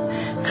life?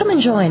 Come and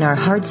join our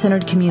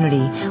heart-centered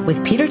community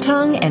with Peter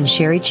Tung and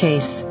Sherry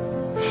Chase.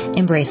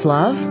 Embrace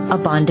love,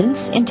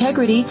 abundance,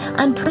 integrity,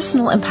 and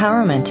personal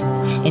empowerment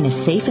in a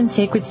safe and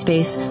sacred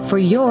space for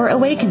your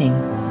awakening.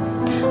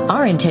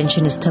 Our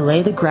intention is to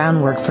lay the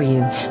groundwork for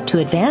you to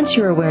advance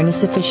your awareness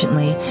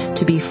sufficiently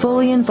to be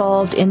fully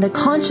involved in the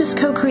conscious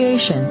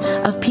co-creation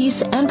of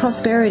peace and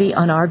prosperity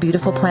on our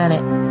beautiful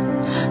planet.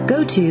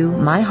 Go to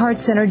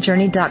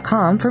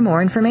myheartcenteredjourney.com for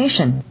more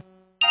information.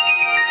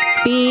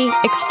 Be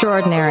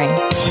extraordinary.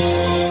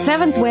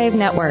 Seventh Wave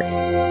Network.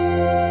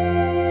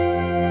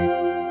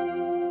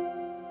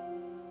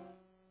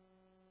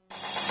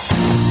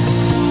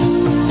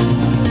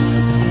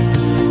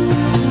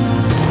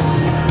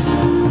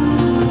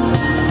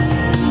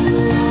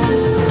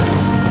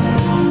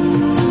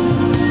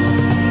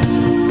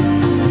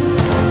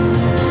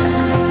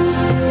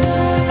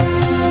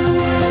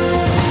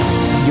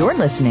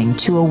 Listening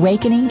to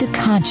Awakening to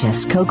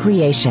Conscious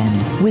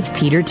Co-Creation with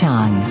Peter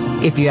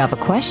Tung. If you have a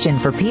question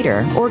for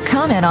Peter or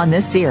comment on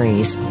this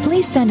series,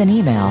 please send an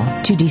email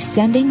to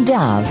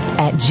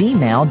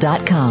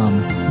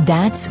descendingdove@gmail.com.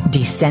 That's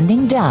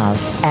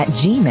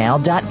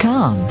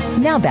descendingdove@gmail.com.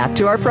 Now back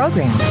to our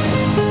program.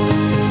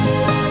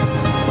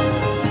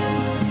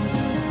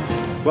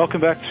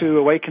 Welcome back to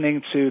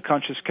Awakening to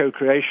Conscious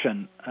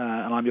Co-Creation,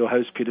 and I'm your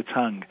host, Peter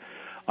Tung.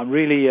 I'm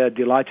really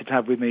delighted to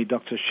have with me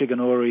Dr.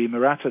 Shigenori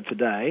Murata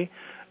today.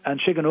 And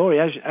Shigenori,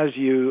 as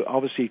you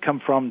obviously come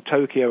from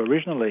Tokyo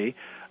originally,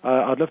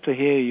 I'd love to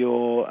hear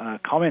your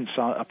comments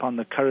upon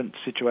the current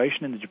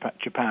situation in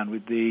Japan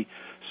with the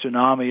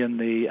tsunami and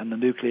the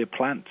nuclear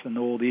plant and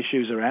all the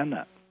issues around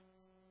that.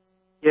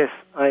 Yes,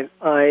 I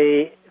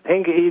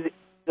think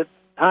the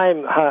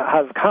time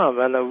has come,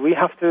 and we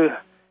have to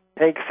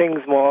take things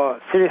more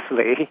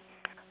seriously.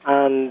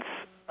 And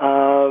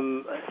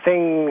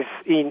things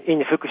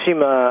in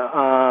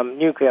Fukushima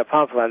nuclear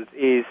power plant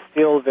is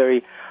still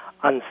very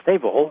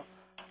unstable,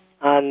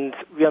 and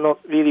we are not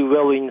really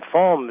well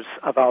informed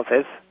about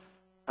it.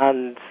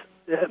 And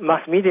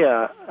mass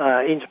media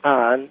in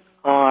Japan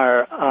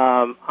are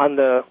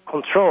under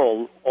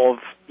control of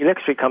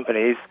electric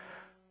companies,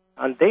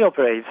 and they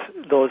operate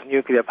those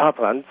nuclear power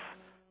plants.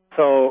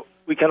 So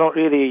we cannot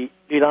really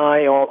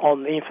rely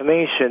on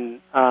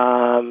information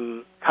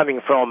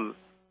coming from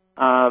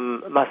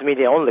mass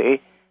media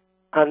only.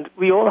 And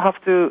we all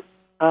have to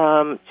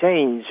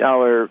change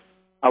our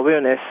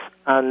awareness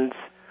and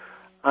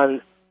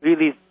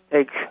really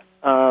take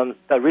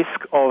the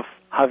risk of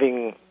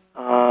having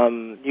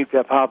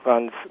nuclear power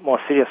plants more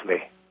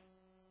seriously.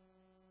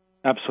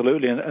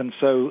 Absolutely. And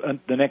so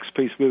the next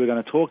piece we were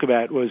going to talk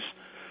about was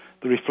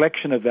the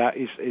reflection of that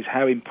is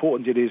how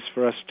important it is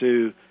for us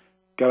to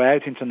go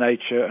out into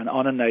nature and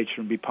honor nature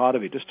and be part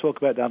of it. Just talk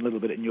about that a little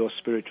bit in your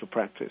spiritual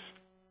practice.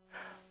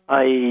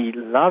 I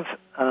love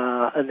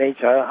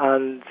nature,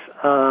 and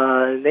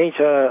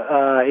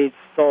nature is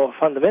so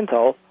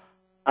fundamental.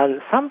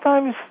 And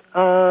sometimes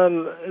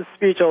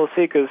spiritual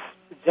seekers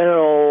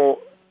generally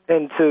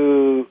tend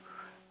to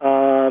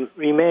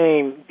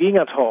remain being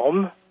at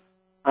home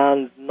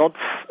and not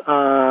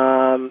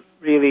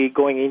really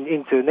going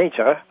into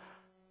nature.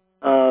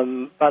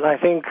 But I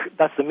think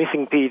that's the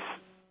missing piece,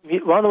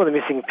 one of the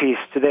missing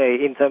pieces today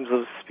in terms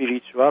of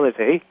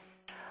spirituality.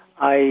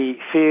 I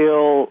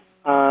feel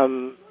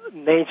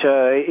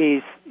nature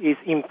is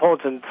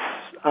important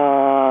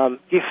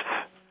gift,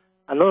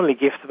 and not only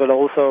gift, but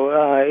also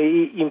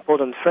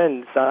important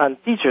friends and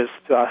teachers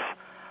to us.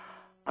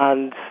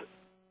 And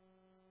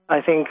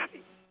I think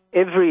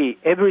every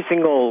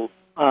single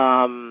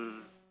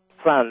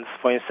plants,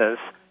 for instance,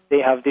 they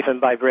have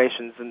different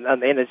vibrations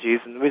and energies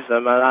and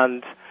wisdom,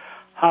 and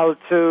how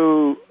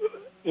to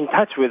in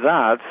touch with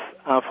that,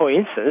 for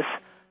instance,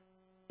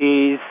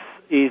 is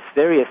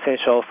very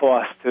essential for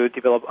us to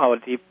develop our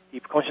deep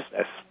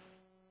consciousness.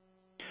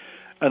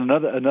 And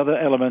another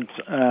element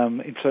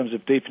in terms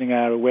of deepening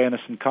our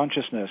awareness and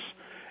consciousness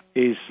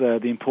is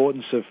the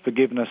importance of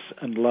forgiveness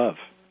and love.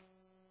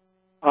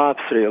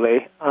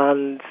 Absolutely.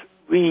 And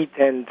we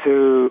tend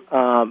to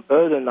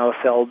burden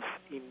ourselves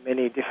in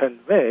many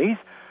different ways.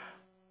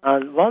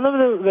 And one of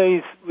the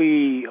ways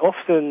we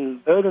often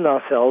burden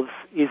ourselves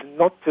is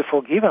not to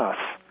forgive us.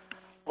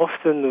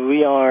 Often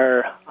we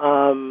are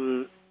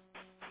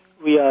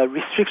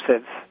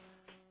restricted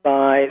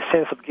by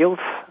sense of guilt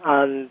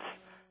and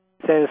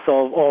sense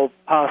of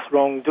past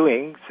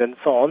wrongdoings and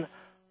so on.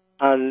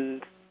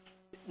 And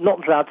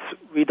not that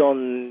we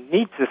don't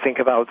need to think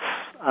about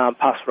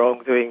past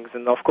wrongdoings,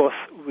 and of course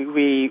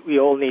we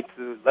all need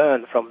to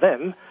learn from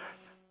them.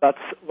 But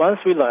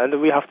once we learn,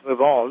 we have to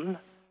move on,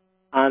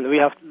 and we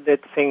have to let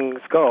things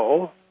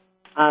go.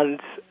 And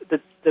the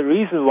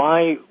reason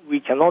why we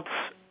cannot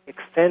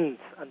extend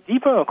and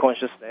deepen our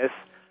consciousness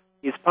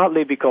is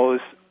partly because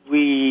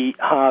we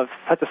have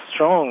such a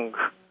strong,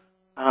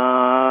 we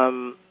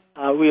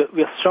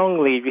are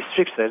strongly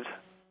restricted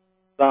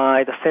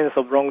by the sense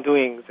of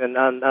wrongdoings and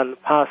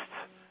past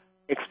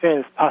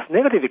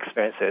negative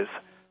experiences.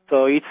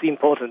 So it's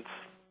important to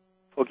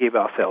forgive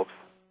ourselves.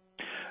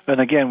 And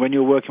again, when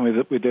you're working with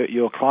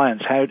your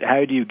clients,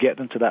 how do you get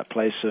them to that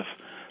place of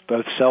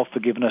both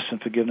self-forgiveness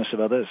and forgiveness of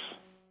others?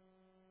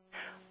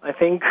 I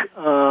think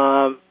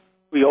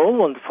we all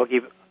want to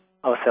forgive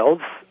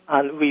ourselves,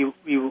 and we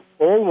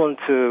all want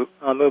to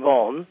move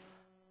on.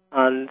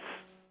 And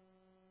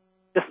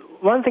just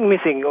one thing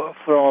missing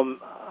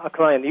from a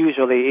client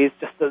usually is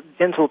just a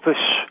gentle push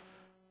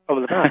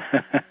from the back.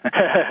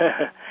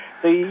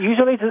 So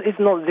usually it's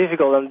not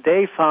difficult, and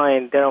they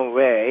find their own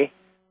way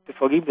to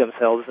forgive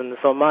themselves. And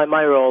so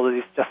my role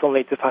is just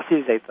only to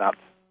facilitate that.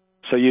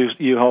 So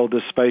you hold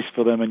the space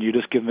for them, and you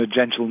just give them a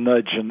gentle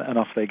nudge, and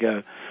off they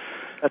go.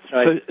 That's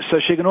right. So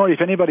Shigenori,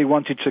 if anybody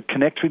wanted to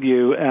connect with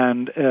you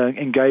and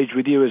engage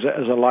with you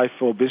as a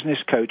life or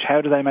business coach,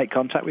 how do they make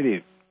contact with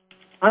you?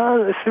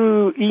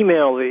 Through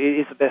email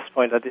is the best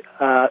point at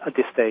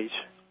this stage.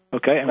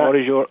 Okay, and what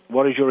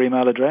is your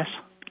email address?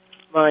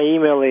 My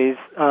email is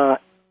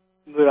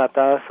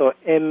Murata, so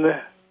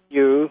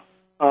MURATA,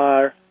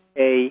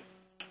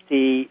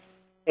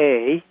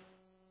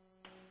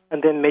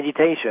 and then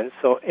meditation,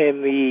 so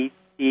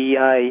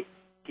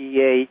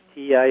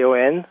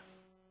MEDITATION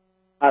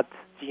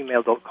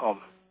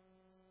 @gmail.com.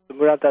 So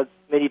Murata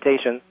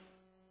meditation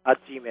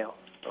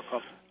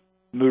 @gmail.com.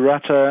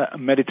 Murata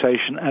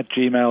meditation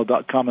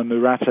 @gmail.com, and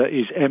Murata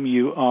is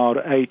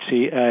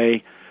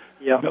MURATA,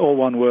 all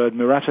one word,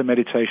 Murata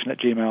meditation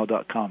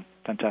 @gmail.com.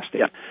 Fantastic.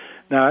 Yeah.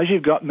 Now, as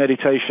you've got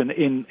meditation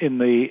in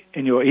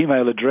your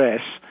email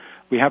address,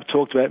 we have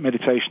talked about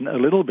meditation a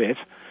little bit.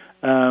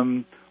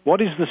 What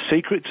is the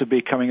secret to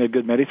becoming a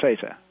good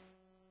meditator?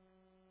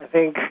 I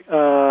think there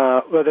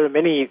are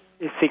many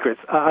secrets,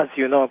 as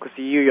you know, because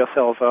you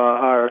yourself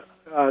are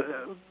a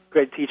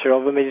great teacher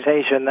of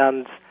meditation,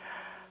 and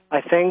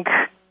I think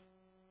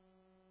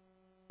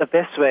the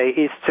best way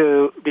is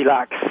to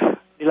relax.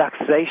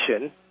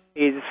 Relaxation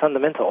is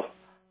fundamental,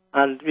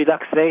 and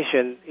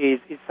relaxation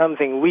is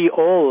something we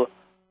all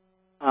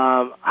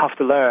have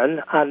to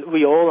learn, and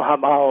we all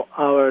have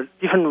our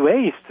different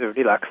ways to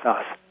relax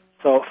us.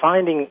 So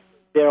finding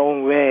their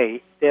own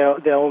way,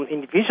 their own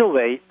individual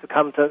way to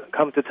come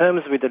to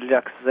terms with the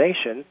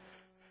relaxation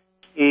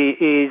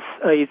is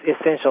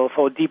essential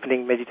for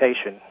deepening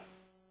meditation.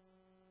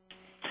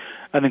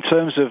 And in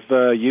terms of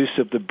use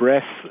of the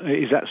breath,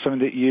 is that something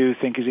that you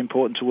think is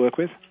important to work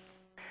with?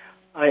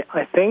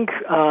 I think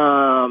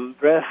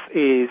breath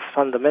is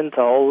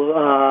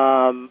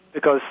fundamental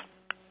because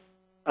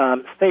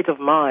state of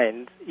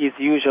mind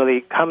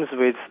usually comes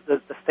with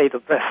the state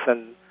of breath,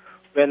 and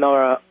when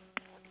our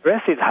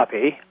breath is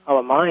happy,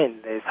 our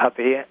mind is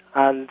happy,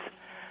 and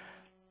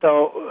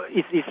so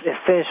it's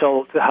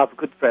essential to have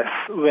good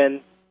breath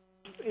when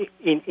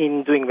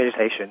in doing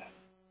meditation.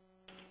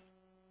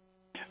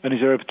 And is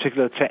there a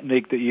particular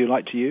technique that you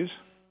like to use?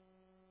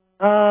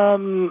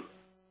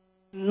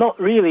 Not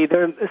really.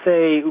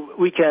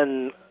 We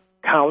can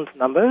count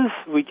numbers.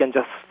 We can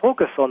just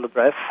focus on the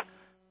breath.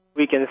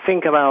 We can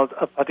think about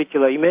a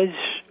particular image.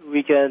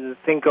 We can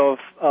think of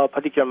a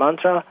particular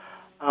mantra.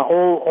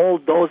 All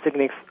those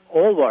techniques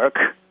all work.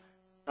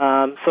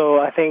 So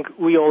I think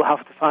we all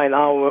have to find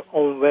our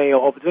own way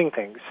of doing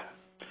things.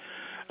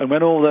 And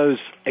when all those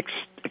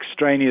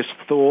extraneous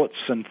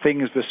thoughts and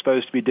things we're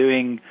supposed to be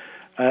doing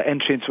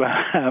enter into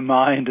our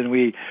mind, and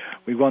we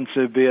want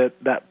to be at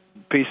that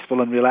peaceful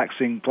and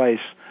relaxing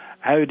place,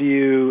 how do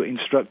you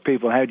instruct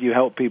people, how do you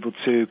help people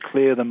to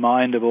clear the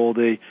mind of all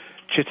the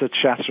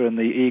chitter-chatter and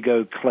the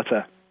ego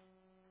clutter?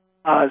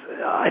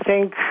 I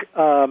think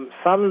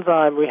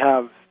sometimes we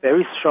have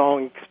very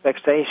strong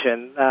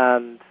expectation,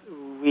 and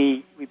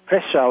we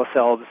pressure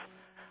ourselves,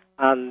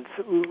 and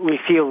we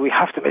feel we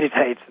have to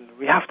meditate, and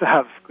we have to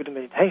have good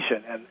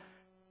meditation, and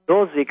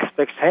those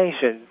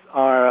expectations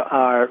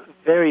are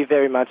very,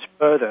 very much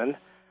burden.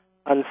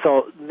 And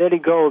so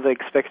letting go of the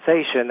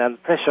expectation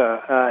and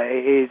pressure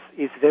is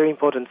a very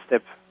important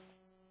step.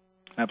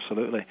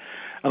 Absolutely.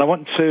 And I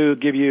want to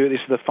give you,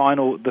 this is the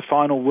final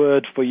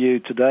word for you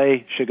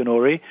today,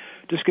 Shigenori.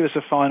 Just give us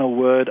a final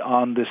word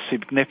on the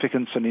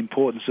significance and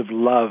importance of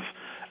love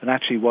and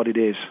actually what it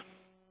is.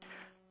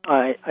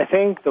 I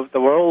think the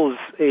world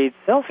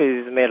itself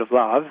is made of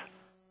love.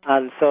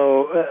 And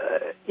so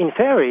in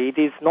theory, it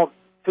is not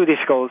too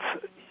difficult.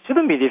 It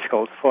shouldn't be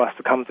difficult for us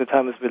to come to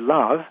terms with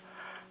love.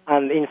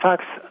 And in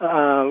fact,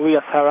 we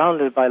are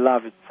surrounded by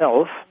love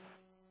itself.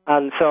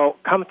 And so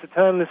come to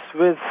terms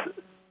with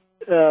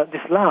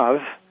this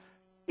love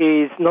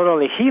is not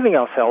only healing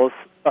ourselves,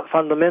 but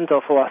fundamental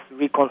for us to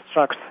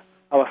reconstruct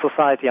our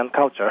society and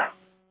culture.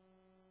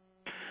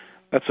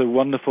 That's a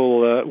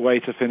wonderful way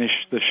to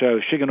finish the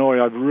show.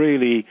 Shigenori, I've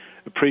really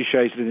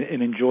appreciated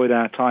and enjoyed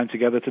our time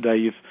together today.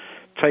 You've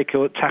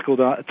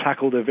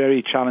tackled a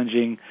very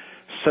challenging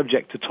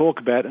subject to talk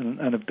about and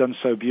have done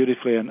so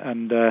beautifully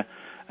and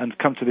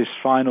come to this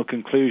final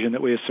conclusion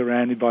that we are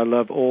surrounded by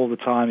love all the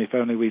time if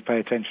only we pay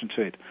attention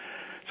to it.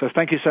 So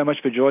thank you so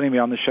much for joining me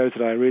on the show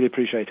today. I really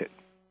appreciate it.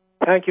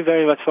 Thank you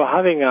very much for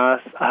having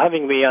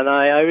me, and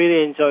I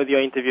really enjoyed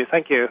your interview.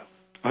 Thank you.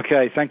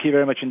 Okay, thank you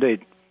very much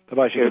indeed.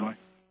 Bye-bye, Shigenori.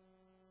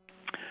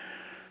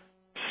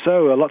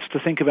 So, lots to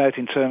think about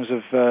in terms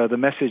of the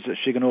message that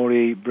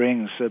Shigenori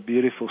brings, a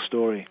beautiful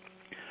story.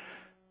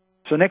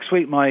 So next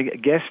week, my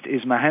guest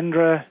is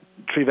Mahendra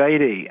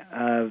Trivedi,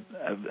 a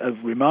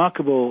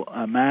remarkable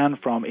man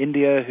from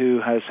India who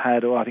has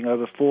had, I think,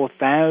 over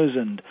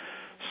 4,000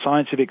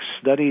 scientific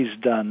studies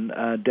done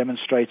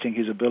demonstrating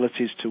his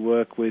abilities to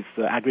work with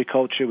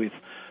agriculture, with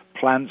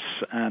plants,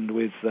 and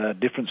with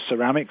different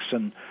ceramics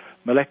and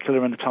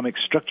molecular and atomic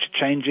structure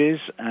changes,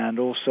 and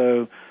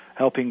also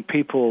helping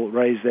people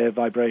raise their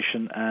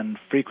vibration and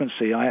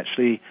frequency. I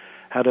actually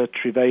had a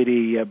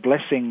Trivedi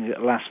blessing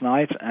last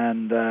night,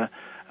 and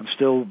I'm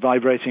still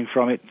vibrating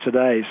from it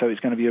today, so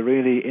it's going to be a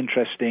really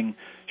interesting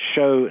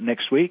show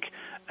next week.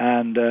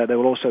 And there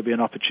will also be an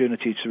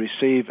opportunity to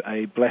receive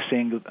a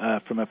blessing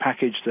from a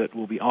package that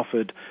will be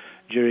offered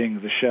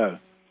during the show.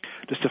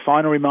 Just a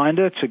final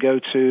reminder to go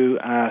to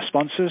our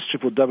sponsors,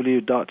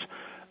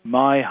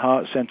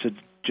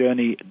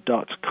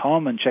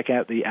 www.myheartcenteredjourney.com, and check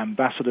out the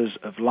Ambassadors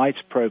of Light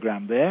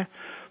program there.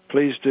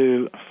 Please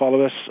do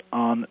follow us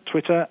on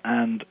Twitter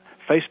and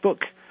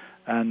Facebook,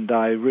 and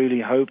I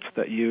really hope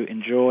that you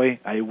enjoy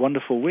a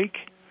wonderful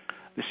week.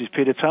 This is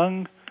Peter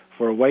Tung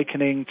for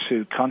Awakening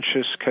to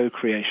Conscious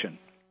Co-Creation.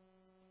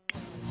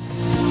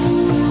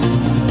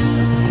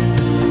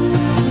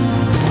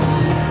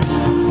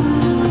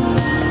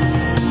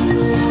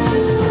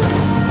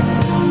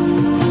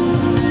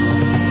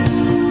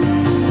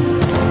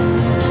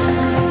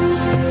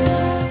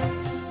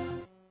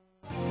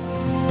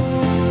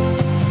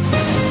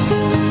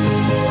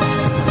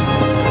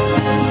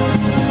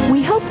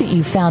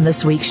 You found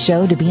this week's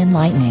show to be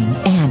enlightening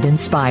and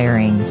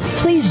inspiring.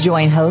 Please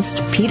join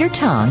host Peter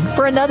Tung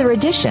for another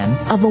edition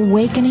of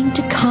Awakening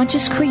to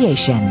Conscious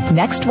Creation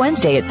next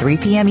Wednesday at 3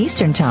 p.m.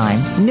 Eastern Time,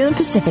 noon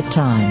Pacific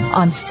Time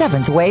on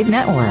Seventh Wave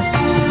Network.